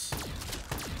boss.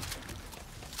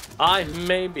 I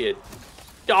may be a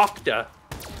doctor.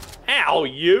 Ow,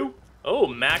 you. Oh,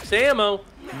 max ammo.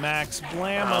 Max For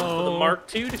Blammo. the Mark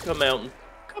II to come out.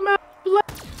 Come out,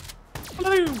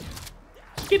 blue.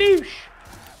 Skadoosh.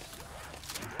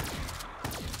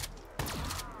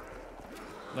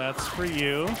 That's for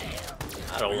you.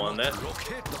 I don't want that.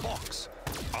 Locate the box.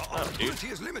 Our Oh, dude. opportunity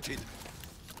is limited.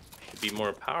 Should be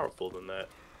more powerful than that.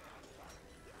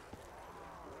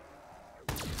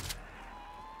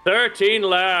 13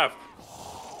 left.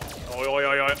 Oi, oi,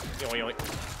 oi, oi. Oi, oi.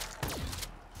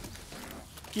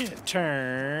 Get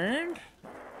turned.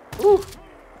 Ooh.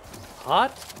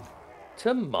 Hot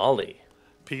tamale.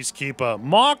 Peacekeeper.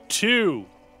 Mach 2.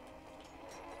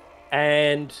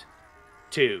 And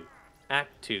 2.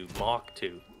 Act 2. Mach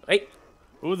 2. Hey,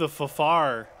 Ooh, the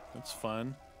fafar. That's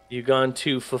fun. you gone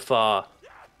too fa.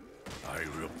 I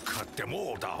will cut them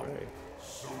all down.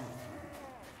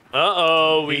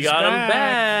 Uh-oh, we He's got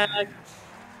back. him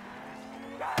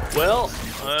back. Well,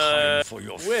 Time for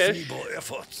your wish. feeble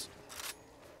efforts.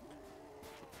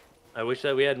 I wish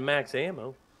that we had max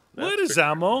ammo. What That's is for-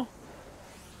 ammo?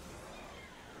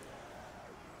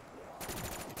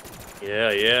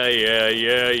 Yeah.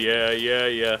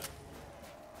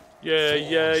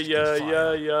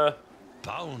 Yeah.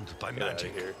 Bound by Get outta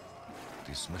magic. here.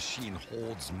 This machine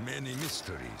holds many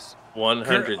mysteries.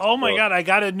 100. Oh my god, I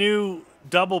got a new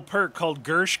double perk called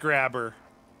Gersh Grabber.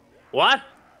 What?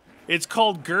 It's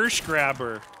called Gersh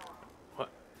Grabber. What?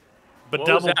 But What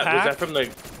double was that? pack. Was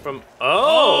that from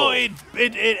Oh, Oh,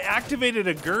 it activated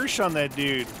a Gersh on that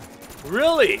dude.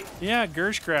 really? Yeah,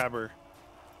 Gersh Grabber.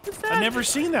 What's that? I've never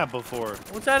seen that before.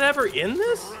 Was that ever in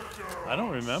this? I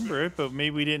don't remember it, but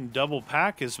maybe we didn't double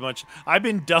pack as much. I've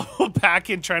been double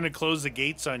packing trying to close the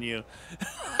gates on you.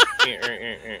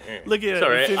 Look at it.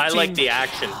 Sorry, I like the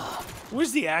action.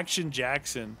 Where's the action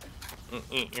Jackson?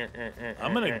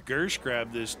 I'm gonna Gersh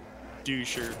grab this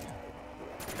doucher.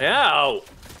 Ow!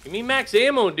 Give me max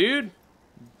ammo, dude.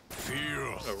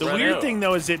 The weird thing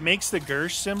though is it makes the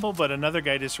Gersh symbol, but another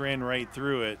guy just ran right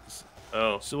through it.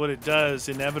 Oh. So what it does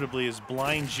inevitably is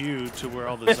blinds you to where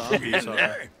all the zombies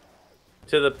are.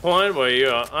 To the point where you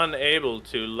are unable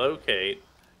to locate.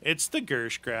 It's the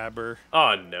Gersh grabber.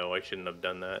 Oh no, I shouldn't have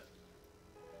done that.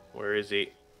 Where is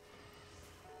he?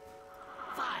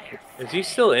 Fire. Is he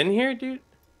still in here, dude?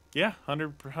 Yeah,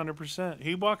 100%.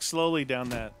 He walks slowly down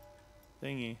that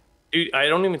thingy. Dude, I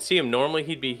don't even see him. Normally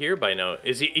he'd be here by now.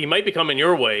 Is he? He might be coming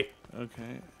your way.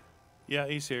 Okay. Yeah,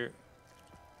 he's here.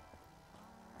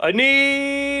 I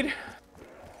need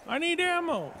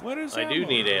ammo. What is ammo? I do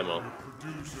need ammo.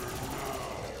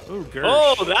 Ooh, Gersh.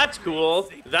 Oh, that's cool.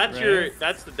 That's Right.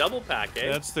 that's the double pack,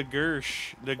 eh? That's the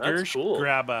Gersh. The That's Gersh cool.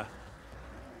 grabber.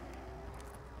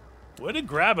 Where did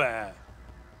grabber at?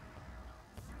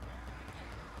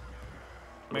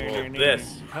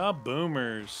 This.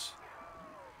 Kaboomers.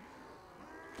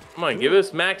 Come on, give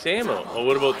us max ammo. Oh,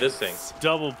 what about this thing?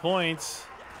 Double points.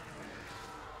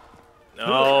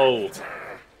 No.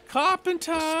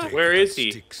 Carpenter. Where is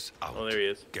he? Sticks out. Oh, there he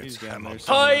is. He's down there.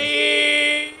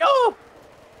 Hi! Oh!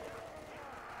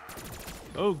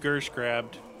 Oh, Gersh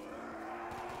grabbed.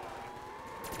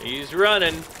 He's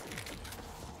running.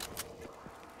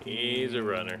 He's a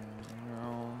runner.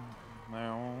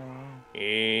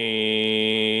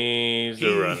 He's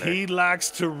a runner. He likes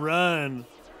to run.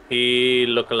 He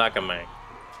look like a man.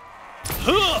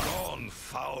 Gone,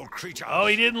 foul creature. Oh,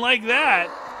 he didn't like that.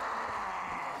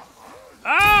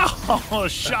 Oh,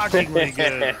 shockingly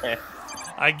good.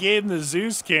 I gave him the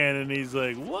Zeus cannon. He's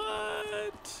like,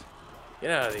 what?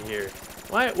 Get out of here.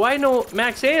 Why no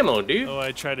max ammo, dude? Oh,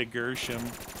 I tried to Gersh him.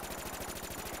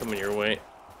 Coming your way.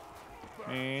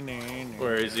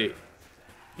 Where is he?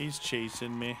 He's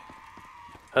chasing me.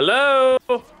 Hello?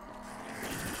 You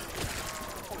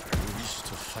wish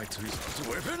to fight with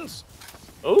weapons?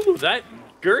 Oh, that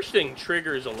Gersh thing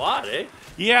triggers a lot, eh?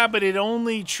 Yeah, but it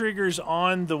only triggers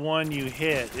on the one you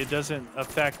hit. It doesn't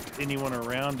affect anyone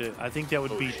around it. I think that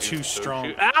would be too strong.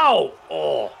 Shoot. Ow!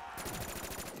 Oh.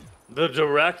 The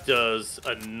director's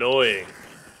annoying.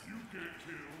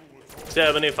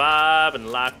 75 and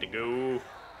life to go.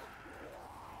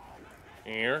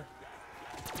 Here.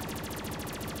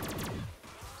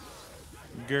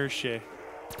 Gershe.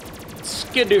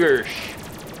 Skiddersh.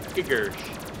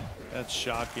 Skiddersh. That's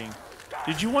shocking.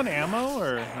 Did you want ammo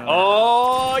or? No?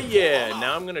 Oh, yeah.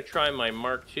 Now I'm going to try my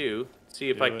Mark II. See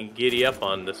if Do I it. can giddy up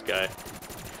on this guy.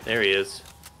 There he is.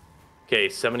 Okay,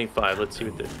 75. Let's see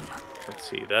what the... Let's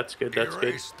see. That's good. That's good.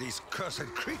 Erase these cursed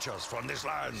creatures from this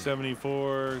land.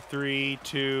 74, 3,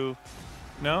 2.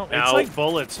 No, it's Ow. like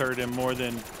bullets hurt him more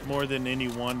than any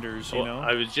wonders, you Well, know?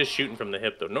 I was just shooting from the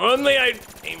hip, though. Normally, I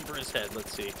aim for his head.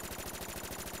 Let's see.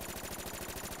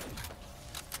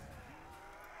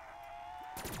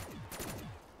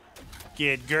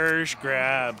 Get Gersh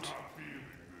grabbed.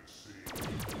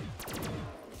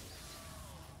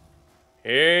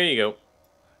 Here you go.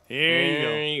 Here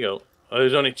There you you go. Oh,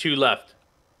 there's only 2 left.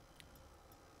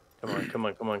 Come on, come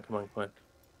on, come on, come on, come on.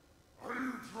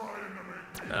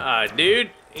 Ah, dude.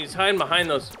 He's hiding behind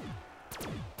those.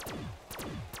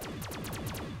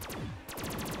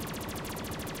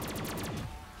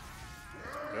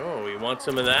 Oh, we want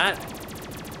some of that?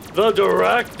 The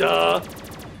director!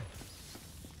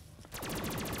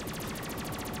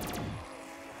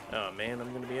 Oh, man,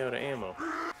 I'm gonna be out of ammo.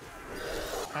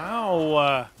 go.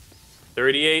 Ow!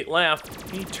 38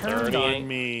 left. He turned 38. on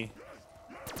me.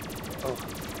 Oh.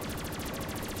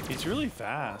 He's really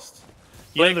fast.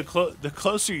 Like- You know, the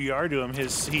closer you are to him,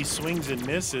 he swings and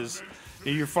misses. If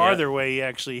you're farther away, he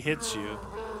actually hits you.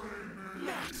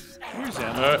 Here's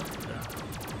ammo.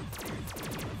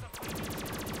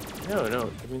 No.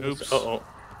 Give me this. Oops. Uh-oh.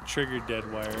 Triggered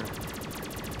dead wire.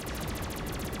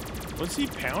 What's he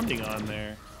pounding on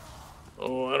there?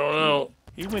 Oh, I don't know.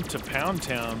 He went to Pound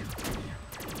Town.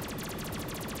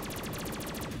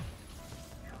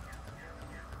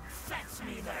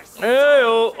 Hey,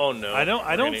 oh no. I don't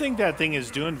We're gonna- think that thing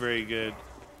is doing very good.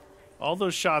 All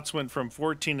those shots went from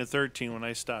 14 to 13 when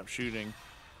I stopped shooting.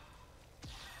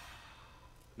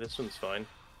 This one's fine.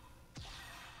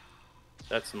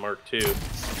 That's the Mark II.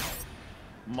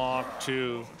 Mach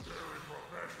 2.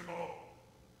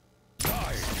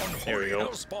 There we go.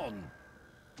 Hellspawn.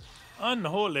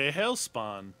 Unholy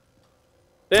Hellspawn.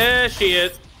 There she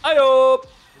is. Hi-yo.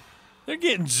 They're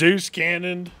getting Zeus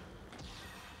cannoned.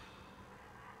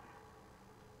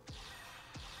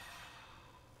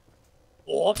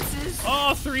 Corpses?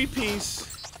 Oh,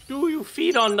 3-piece. Do you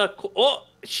feed on the... Oh,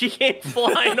 she came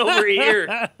flying over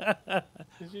here.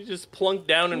 She just plunked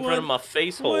down in front of my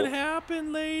face hole. What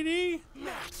happened, lady?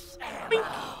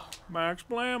 Max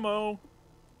Blammo.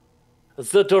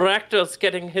 The director's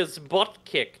getting his butt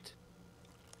kicked.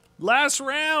 Last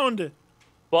round.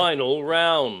 Final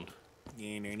round.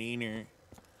 Neener, neener.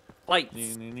 Fights.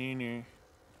 Neener, neener.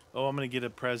 Oh, I'm gonna get a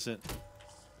present.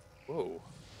 Whoa.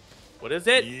 What is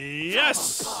it?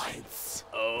 Yes.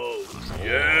 Oh,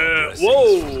 yeah.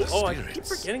 Whoa. Oh, I keep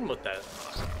forgetting about that.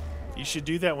 You should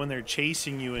do that when they're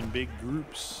chasing you in big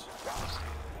groups.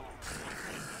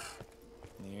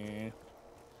 Yeah.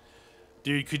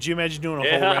 Dude, could you imagine doing a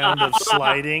whole round of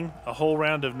sliding? A whole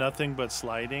round of nothing but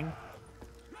sliding?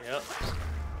 Yep.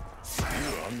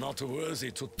 You are not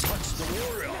worthy to touch the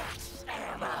warrior.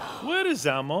 What is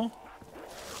ammo?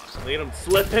 Lead them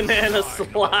slipping and a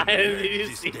slide. Did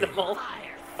you see them all?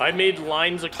 I made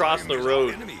lines across the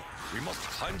road. We must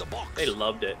find the box. They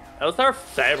loved it. That was our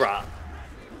favorite.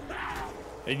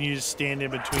 And you just stand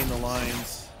in between the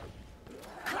lines.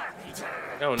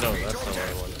 Oh no, that's not what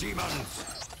I wanted. Demons.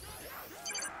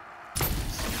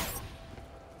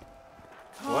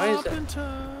 Why is that?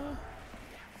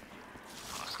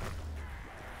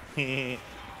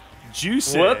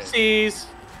 Juicy. Whoopsies.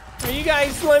 Are you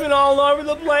guys slimming all over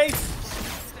the place?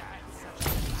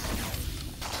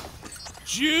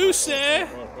 Juicy.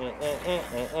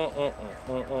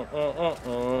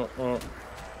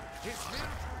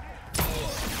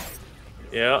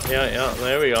 Yeah.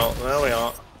 There we go. There we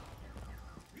are.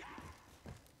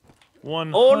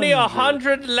 Only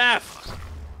 100 left.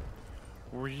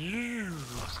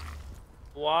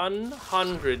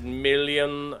 100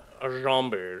 million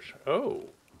zombies. Oh,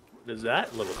 what is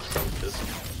that little scrumptious?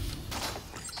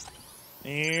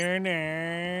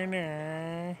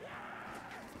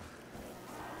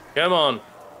 Come on,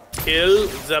 kill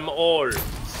them all.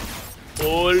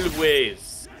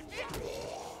 Always.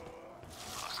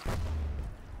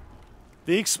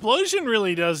 The explosion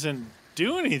really doesn't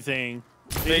do anything.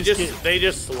 They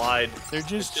just slide. They're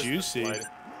just juicy. Slide.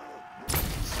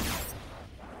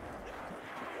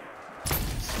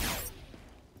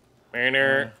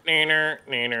 Neener.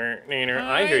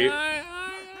 I hear you.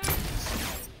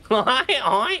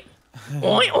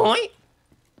 Oi.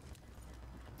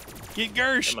 Get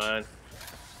Gersh. Come on.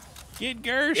 Get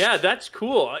Gersh. Yeah, that's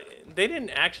cool. They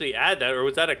didn't actually add that, or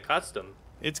was that a custom?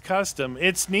 It's custom.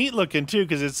 It's neat looking too,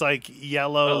 because it's like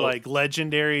yellow, like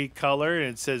legendary color, and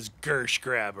it says Gersh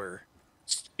Grabber.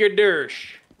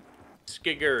 Skidursh.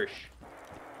 Skigursh.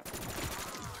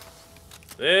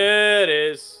 There it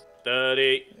is.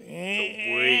 30.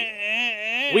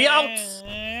 Sweet. We out.